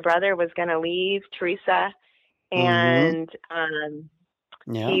my brother was going to leave Teresa, and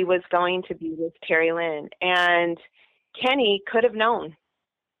he was going to be with Terry Lynn. And Kenny could have known.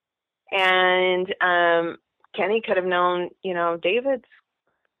 And Kenny could have known, you know, David's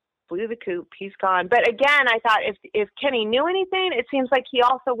blew the coop, he's gone. But again, I thought if Kenny knew anything, it seems like he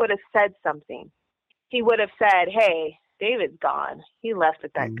also would have said something. He would have said, hey, David's gone. He left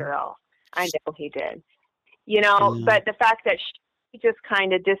with that girl. I know he did. You know, but the fact that she just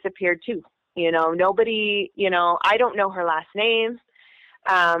kind of disappeared too, you know, nobody, you know, I don't know her last name.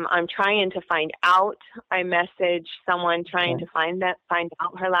 I'm trying to find out. I messaged someone trying to find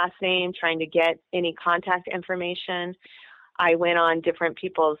out her last name, trying to get any contact information. I went on different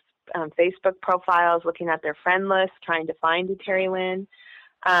people's Facebook profiles, looking at their friend list, trying to find a Terry Lynn.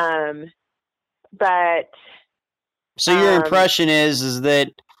 But so your impression is that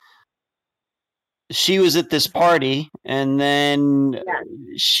she was at this party, and then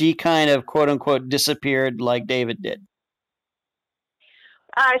she kind of, quote unquote, disappeared like David did.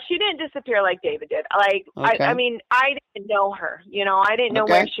 She didn't disappear like David did. Like, I mean, I didn't know her. You know, I didn't know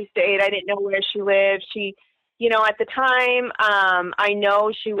where she stayed. I didn't know where she lived. She, you know, at the time, I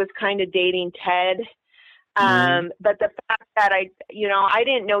know she was kind of dating Ted. But the fact that I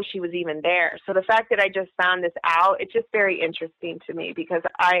didn't know she was even there. So the fact that I just found this out, it's just very interesting to me, because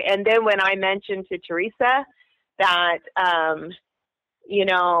and then when I mentioned to Teresa that, you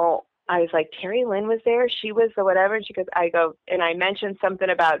know, I was like, Terry Lynn was there. She was the whatever. And and I mentioned something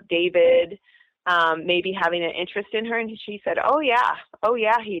about David, maybe having an interest in her. And she said, oh yeah,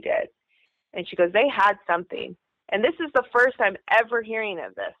 he did. And she goes, they had something. And this is the first I'm ever hearing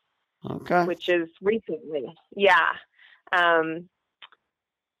of this. Okay. Which is recently. Yeah.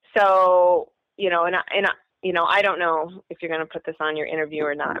 So, I don't know if you're going to put this on your interview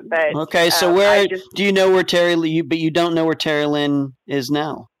or not, but okay. So do you know where but you don't know where Terry Lynn is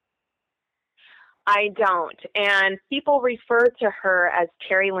now? I don't. And people refer to her as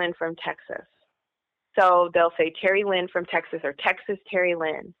Terry Lynn from Texas. So they'll say Terry Lynn from Texas or Texas Terry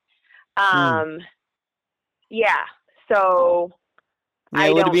Lynn. Yeah. So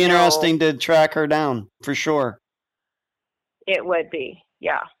it would be interesting to track her down for sure. It would be.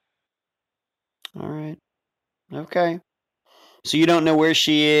 Yeah. All right. Okay. So you don't know where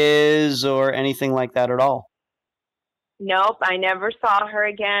she is or anything like that at all? Nope. I never saw her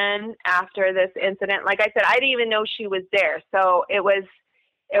again after this incident. Like I said, I didn't even know she was there. So it was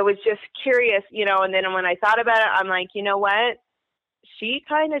just curious, and then when I thought about it, I'm like, you know what? She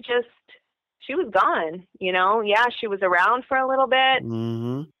kind of she was gone, Yeah, she was around for a little bit.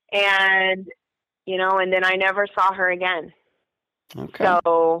 Mm-hmm. And, and then I never saw her again. Okay.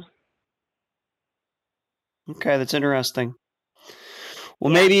 So. Okay, that's interesting.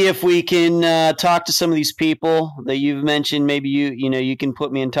 Well, maybe if we can talk to some of these people that you've mentioned, maybe you can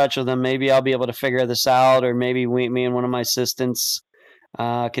put me in touch with them. Maybe I'll be able to figure this out, or maybe me and one of my assistants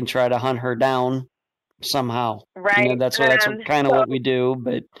can try to hunt her down somehow. Right. That's kind of what we do,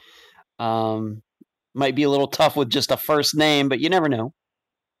 but might be a little tough with just a first name, but you never know.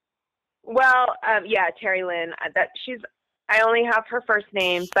 Well, yeah, Terry Lynn. I only have her first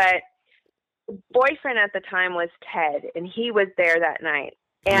name, but boyfriend at the time was Ted, and he was there that night.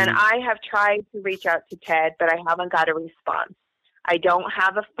 And I have tried to reach out to Ted, but I haven't got a response. I don't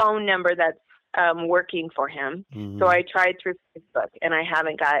have a phone number that's working for him. So I tried through Facebook, and I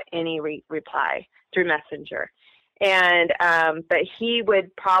haven't got any reply through Messenger. And but he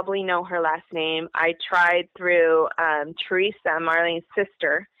would probably know her last name. I tried through Teresa, Marlene's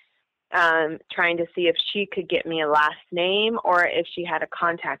sister, trying to see if she could get me a last name or if she had a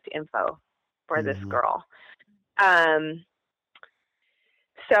contact info for this girl.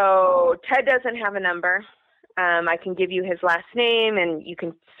 So Ted doesn't have a number. I can give you his last name, and you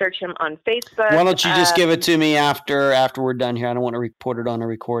can search him on Facebook. Why don't you just give it to me after we're done here? I don't want to report it on a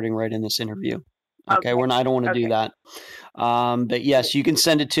recording right in this interview. Okay. I don't want to do that. But yes, you can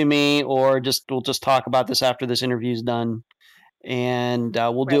send it to me, or we'll just talk about this after this interview's done. And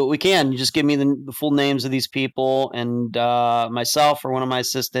we'll do what we can. You just give me the full names of these people, and myself or one of my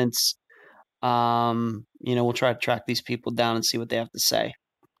assistants. We'll try to track these people down and see what they have to say.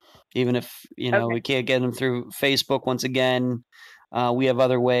 Even if we can't get them through Facebook, once again, we have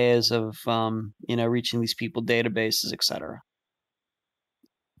other ways of reaching these people, databases, etc.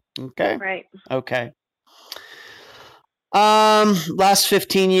 Okay. Right. Okay. Last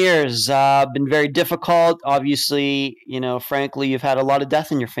 15 years been very difficult. Obviously, frankly, you've had a lot of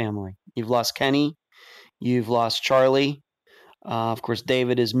death in your family. You've lost Kenny. You've lost Charlie. Of course,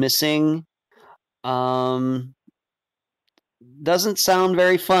 David is missing. Doesn't sound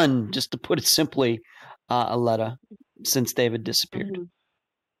very fun, just to put it simply, Aletta, since David disappeared.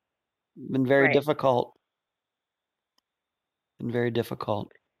 Been very difficult. Been very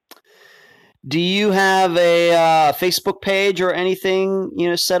difficult. Do you have a Facebook page or anything,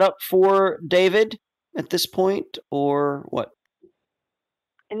 set up for David at this point, or what?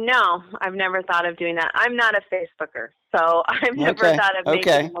 No, I've never thought of doing that. I'm not a Facebooker, so I've never thought of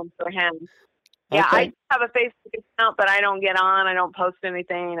making one for him. Yeah, I have a Facebook account, but I don't get on. I don't post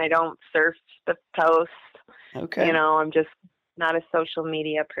anything. I don't surf the post. Okay. I'm just not a social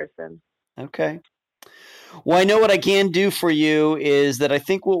media person. Okay. Well, I know what I can do for you is that I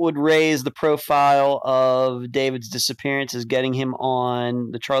think what would raise the profile of David's disappearance is getting him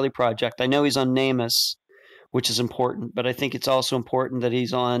on the Charlie Project. I know he's on NamUs, which is important, but I think it's also important that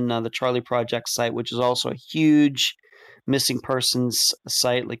he's on the Charlie Project site, which is also a huge missing persons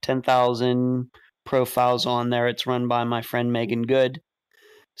site, like 10,000 profiles on there. It's run by my friend Megan Good.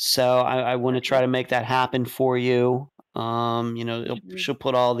 So I want to try to make that happen for you. She'll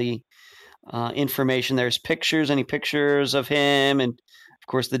put all the information. There's pictures, any pictures of him, and of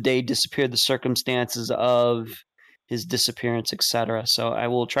course the day he disappeared, the circumstances of his disappearance, etc. So I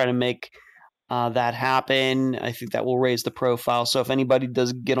will try to make that happen. I think that will raise the profile. So if anybody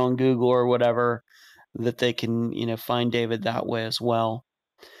does get on Google or whatever, that they can find David that way as well.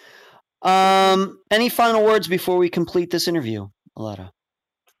 Any final words before we complete this interview, Aletta?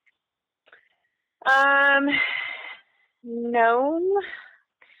 No.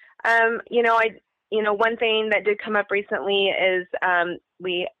 One thing that did come up recently is I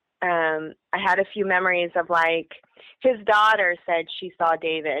had a few memories of, like, his daughter said she saw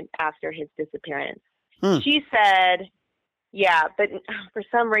David after his disappearance. She said, yeah, but for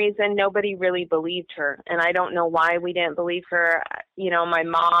some reason, nobody really believed her. And I don't know why we didn't believe her. My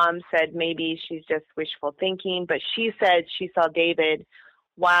mom said maybe she's just wishful thinking, but she said she saw David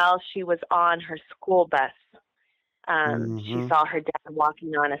while she was on her school bus. She saw her dad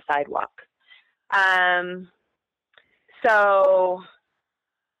walking on a sidewalk. So,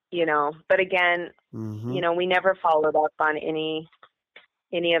 but again, we never followed up on any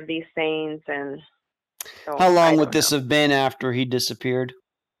of these things. And so how long would this have been after he disappeared?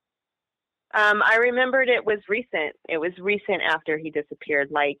 I remembered it was recent. It was recent after he disappeared,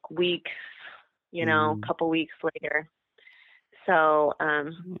 like weeks, a couple weeks later. So,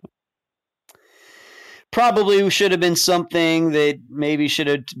 probably should have been something that maybe should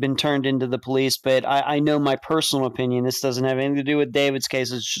have been turned into the police, but I know my personal opinion. This doesn't have anything to do with David's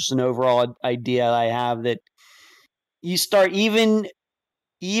case. It's just an overall idea I have that you start even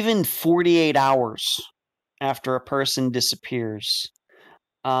 48 hours after a person disappears.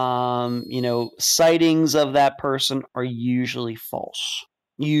 Sightings of that person are usually false.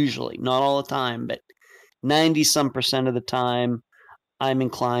 Usually, not all the time, but 90% of the time, I'm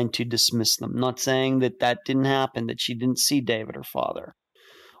inclined to dismiss them. Not saying that didn't happen, that she didn't see David, her father.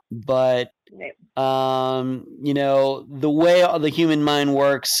 But, the way the human mind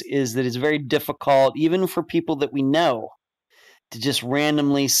works is that it's very difficult, even for people that we know, to just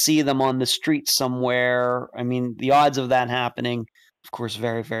randomly see them on the street somewhere. I mean, the odds of that happening, of course,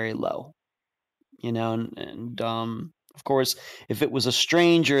 very, very low. Of course, if it was a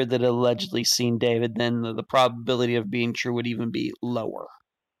stranger that had allegedly seen David, then the probability of being true would even be lower.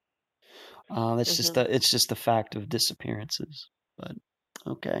 It's just the fact of disappearances. But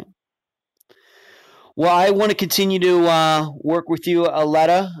okay. Well, I want to continue to work with you,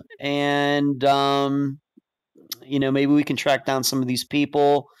 Aletta, and maybe we can track down some of these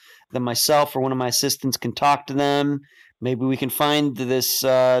people. Then myself or one of my assistants can talk to them. Maybe we can find this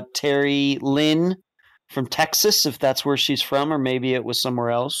Terry Lynn from Texas, if that's where she's from, or maybe it was somewhere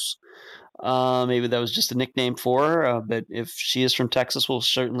else. Maybe that was just a nickname for her. But if she is from Texas, we'll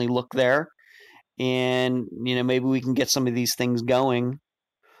certainly look there. And, maybe we can get some of these things going.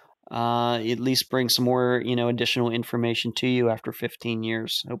 At least bring some more, additional information to you after 15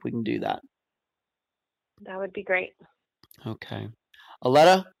 years. Hope we can do that. That would be great. Okay.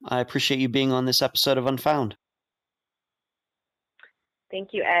 Aletta, I appreciate you being on this episode of Unfound.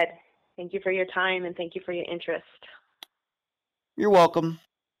 Thank you, Ed. Thank you for your time, and thank you for your interest. You're welcome.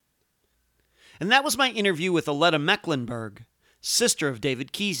 And that was my interview with Aletta Mecklenburg, sister of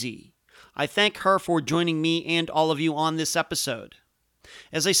David Kesey. I thank her for joining me and all of you on this episode.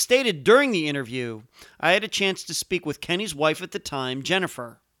 As I stated during the interview, I had a chance to speak with Kenny's wife at the time,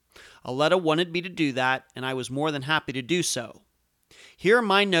 Jennifer. Aletta wanted me to do that, and I was more than happy to do so. Here are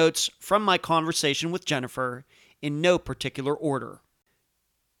my notes from my conversation with Jennifer in no particular order.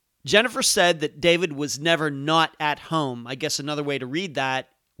 Jennifer said that David was never not at home. I guess another way to read that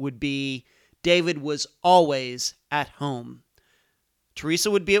would be David was always at home.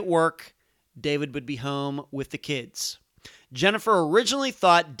 Teresa would be at work. David would be home with the kids. Jennifer originally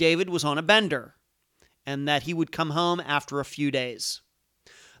thought David was on a bender and that he would come home after a few days.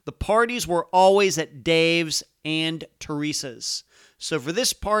 The parties were always at Dave's and Teresa's. So for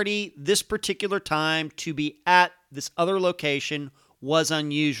this party, this particular time, to be at this other location was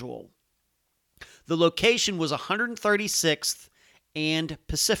unusual. The location was 136th and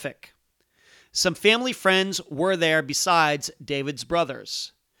Pacific. Some family friends were there besides David's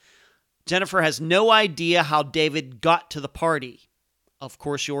brothers. Jennifer has no idea how David got to the party. Of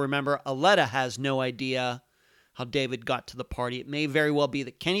course, you'll remember Aletta has no idea how David got to the party. It may very well be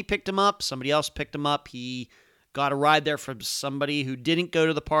that Kenny picked him up, somebody else picked him up, he got a ride there from somebody who didn't go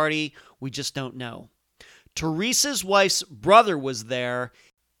to the party. We just don't know. Teresa's wife's brother was there,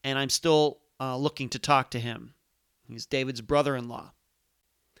 and I'm still looking to talk to him. He's David's brother-in-law.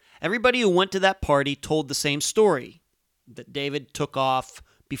 Everybody who went to that party told the same story, that David took off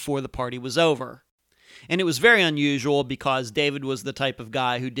before the party was over. And it was very unusual because David was the type of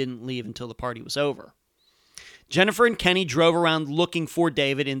guy who didn't leave until the party was over. Jennifer and Kenny drove around looking for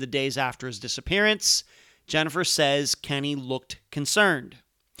David in the days after his disappearance. Jennifer says Kenny looked concerned.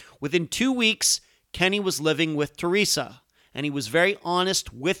 Within 2 weeks, Kenny was living with Teresa, and he was very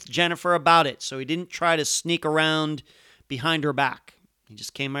honest with Jennifer about it, so he didn't try to sneak around behind her back. He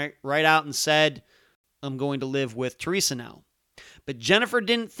just came right out and said, I'm going to live with Teresa now. But Jennifer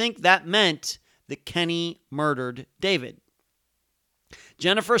didn't think that meant that Kenny murdered David.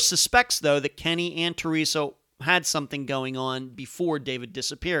 Jennifer suspects, though, that Kenny and Teresa had something going on before David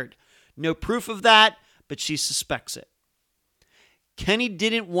disappeared. No proof of that, but she suspects it. Kenny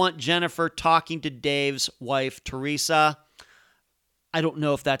didn't want Jennifer talking to Dave's wife, Teresa. I don't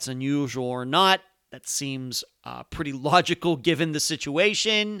know if that's unusual or not. That seems pretty logical given the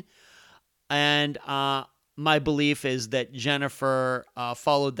situation. And my belief is that Jennifer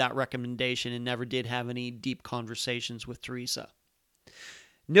followed that recommendation and never did have any deep conversations with Teresa.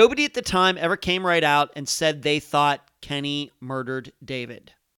 Nobody at the time ever came right out and said they thought Kenny murdered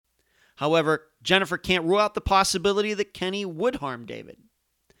David. However, Jennifer can't rule out the possibility that Kenny would harm David.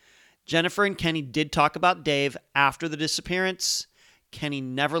 Jennifer and Kenny did talk about Dave after the disappearance. Kenny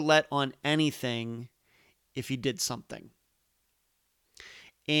never let on anything if he did something.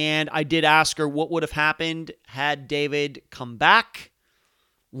 And I did ask her what would have happened had David come back.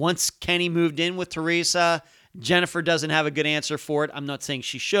 Once Kenny moved in with Teresa, Jennifer doesn't have a good answer for it. I'm not saying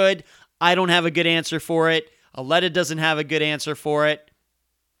she should. I don't have a good answer for it. Aletta doesn't have a good answer for it.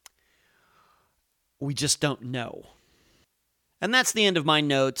 We just don't know. And that's the end of my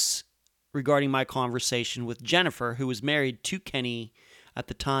notes regarding my conversation with Jennifer, who was married to Kenny at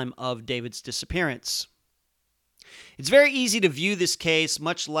the time of David's disappearance. It's very easy to view this case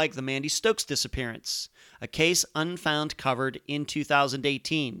much like the Mandy Stokes disappearance, a case Unfound covered in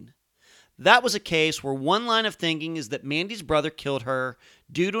 2018. That was a case where one line of thinking is that Mandy's brother killed her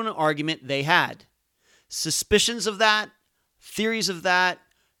due to an argument they had. Suspicions of that, theories of that,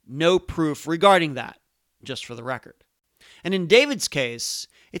 no proof regarding that, just for the record. And in David's case,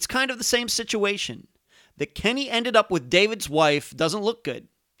 it's kind of the same situation. That Kenny ended up with David's wife doesn't look good.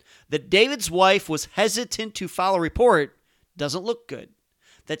 That David's wife was hesitant to file a report doesn't look good.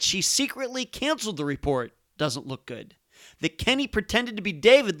 That she secretly canceled the report doesn't look good. That Kenny pretended to be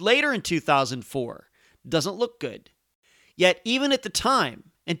David later in 2004 doesn't look good. Yet even at the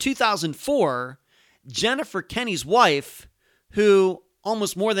time, in 2004, Jennifer, Kenny's wife, who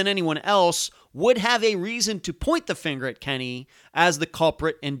almost more than anyone else would have a reason to point the finger at Kenny as the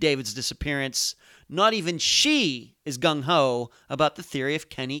culprit in David's disappearance, not even she is gung-ho about the theory of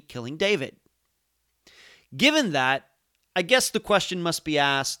Kenny killing David. Given that, I guess the question must be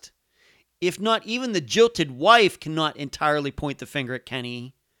asked, if not even the jilted wife cannot entirely point the finger at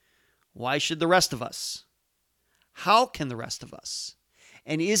Kenny, why should the rest of us? How can the rest of us?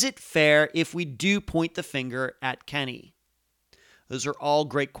 And is it fair if we do point the finger at Kenny? Those are all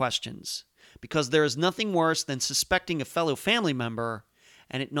great questions, because there is nothing worse than suspecting a fellow family member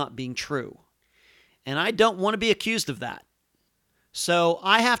and it not being true. And I don't want to be accused of that. So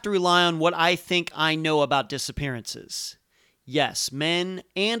I have to rely on what I think I know about disappearances. Yes, men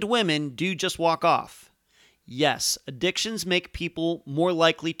and women do just walk off. Yes, addictions make people more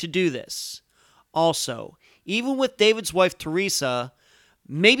likely to do this. Also, even with David's wife, Teresa,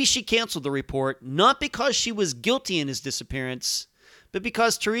 maybe she canceled the report, not because she was guilty in his disappearance, but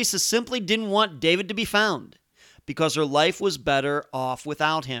because Teresa simply didn't want David to be found, because her life was better off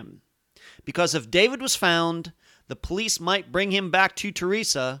without him. Because if David was found, the police might bring him back to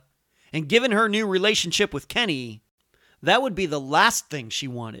Teresa, and given her new relationship with Kenny, that would be the last thing she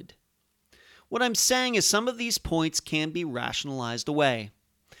wanted. What I'm saying is some of these points can be rationalized away.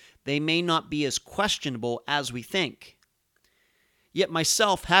 They may not be as questionable as we think. Yet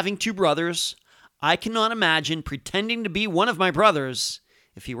myself, having two brothers, I cannot imagine pretending to be one of my brothers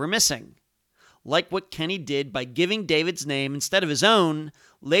if he were missing. Like what Kenny did by giving David's name instead of his own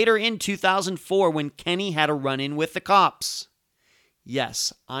later in 2004 when Kenny had a run-in with the cops.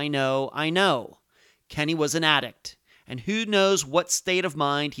 Yes, I know. Kenny was an addict, and who knows what state of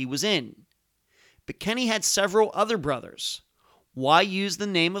mind he was in. But Kenny had several other brothers. Why use the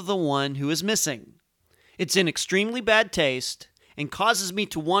name of the one who is missing? It's in extremely bad taste and causes me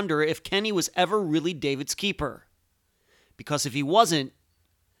to wonder if Kenny was ever really David's keeper. Because if he wasn't,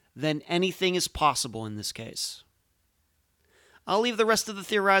 then anything is possible in this case. I'll leave the rest of the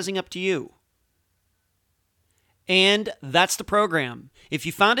theorizing up to you. And that's the program. If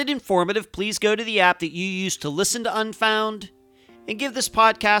you found it informative, please go to the app that you use to listen to Unfound and give this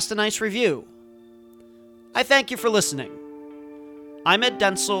podcast a nice review. I thank you for listening. I'm Ed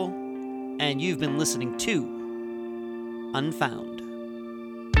Densel, and you've been listening to Unfound.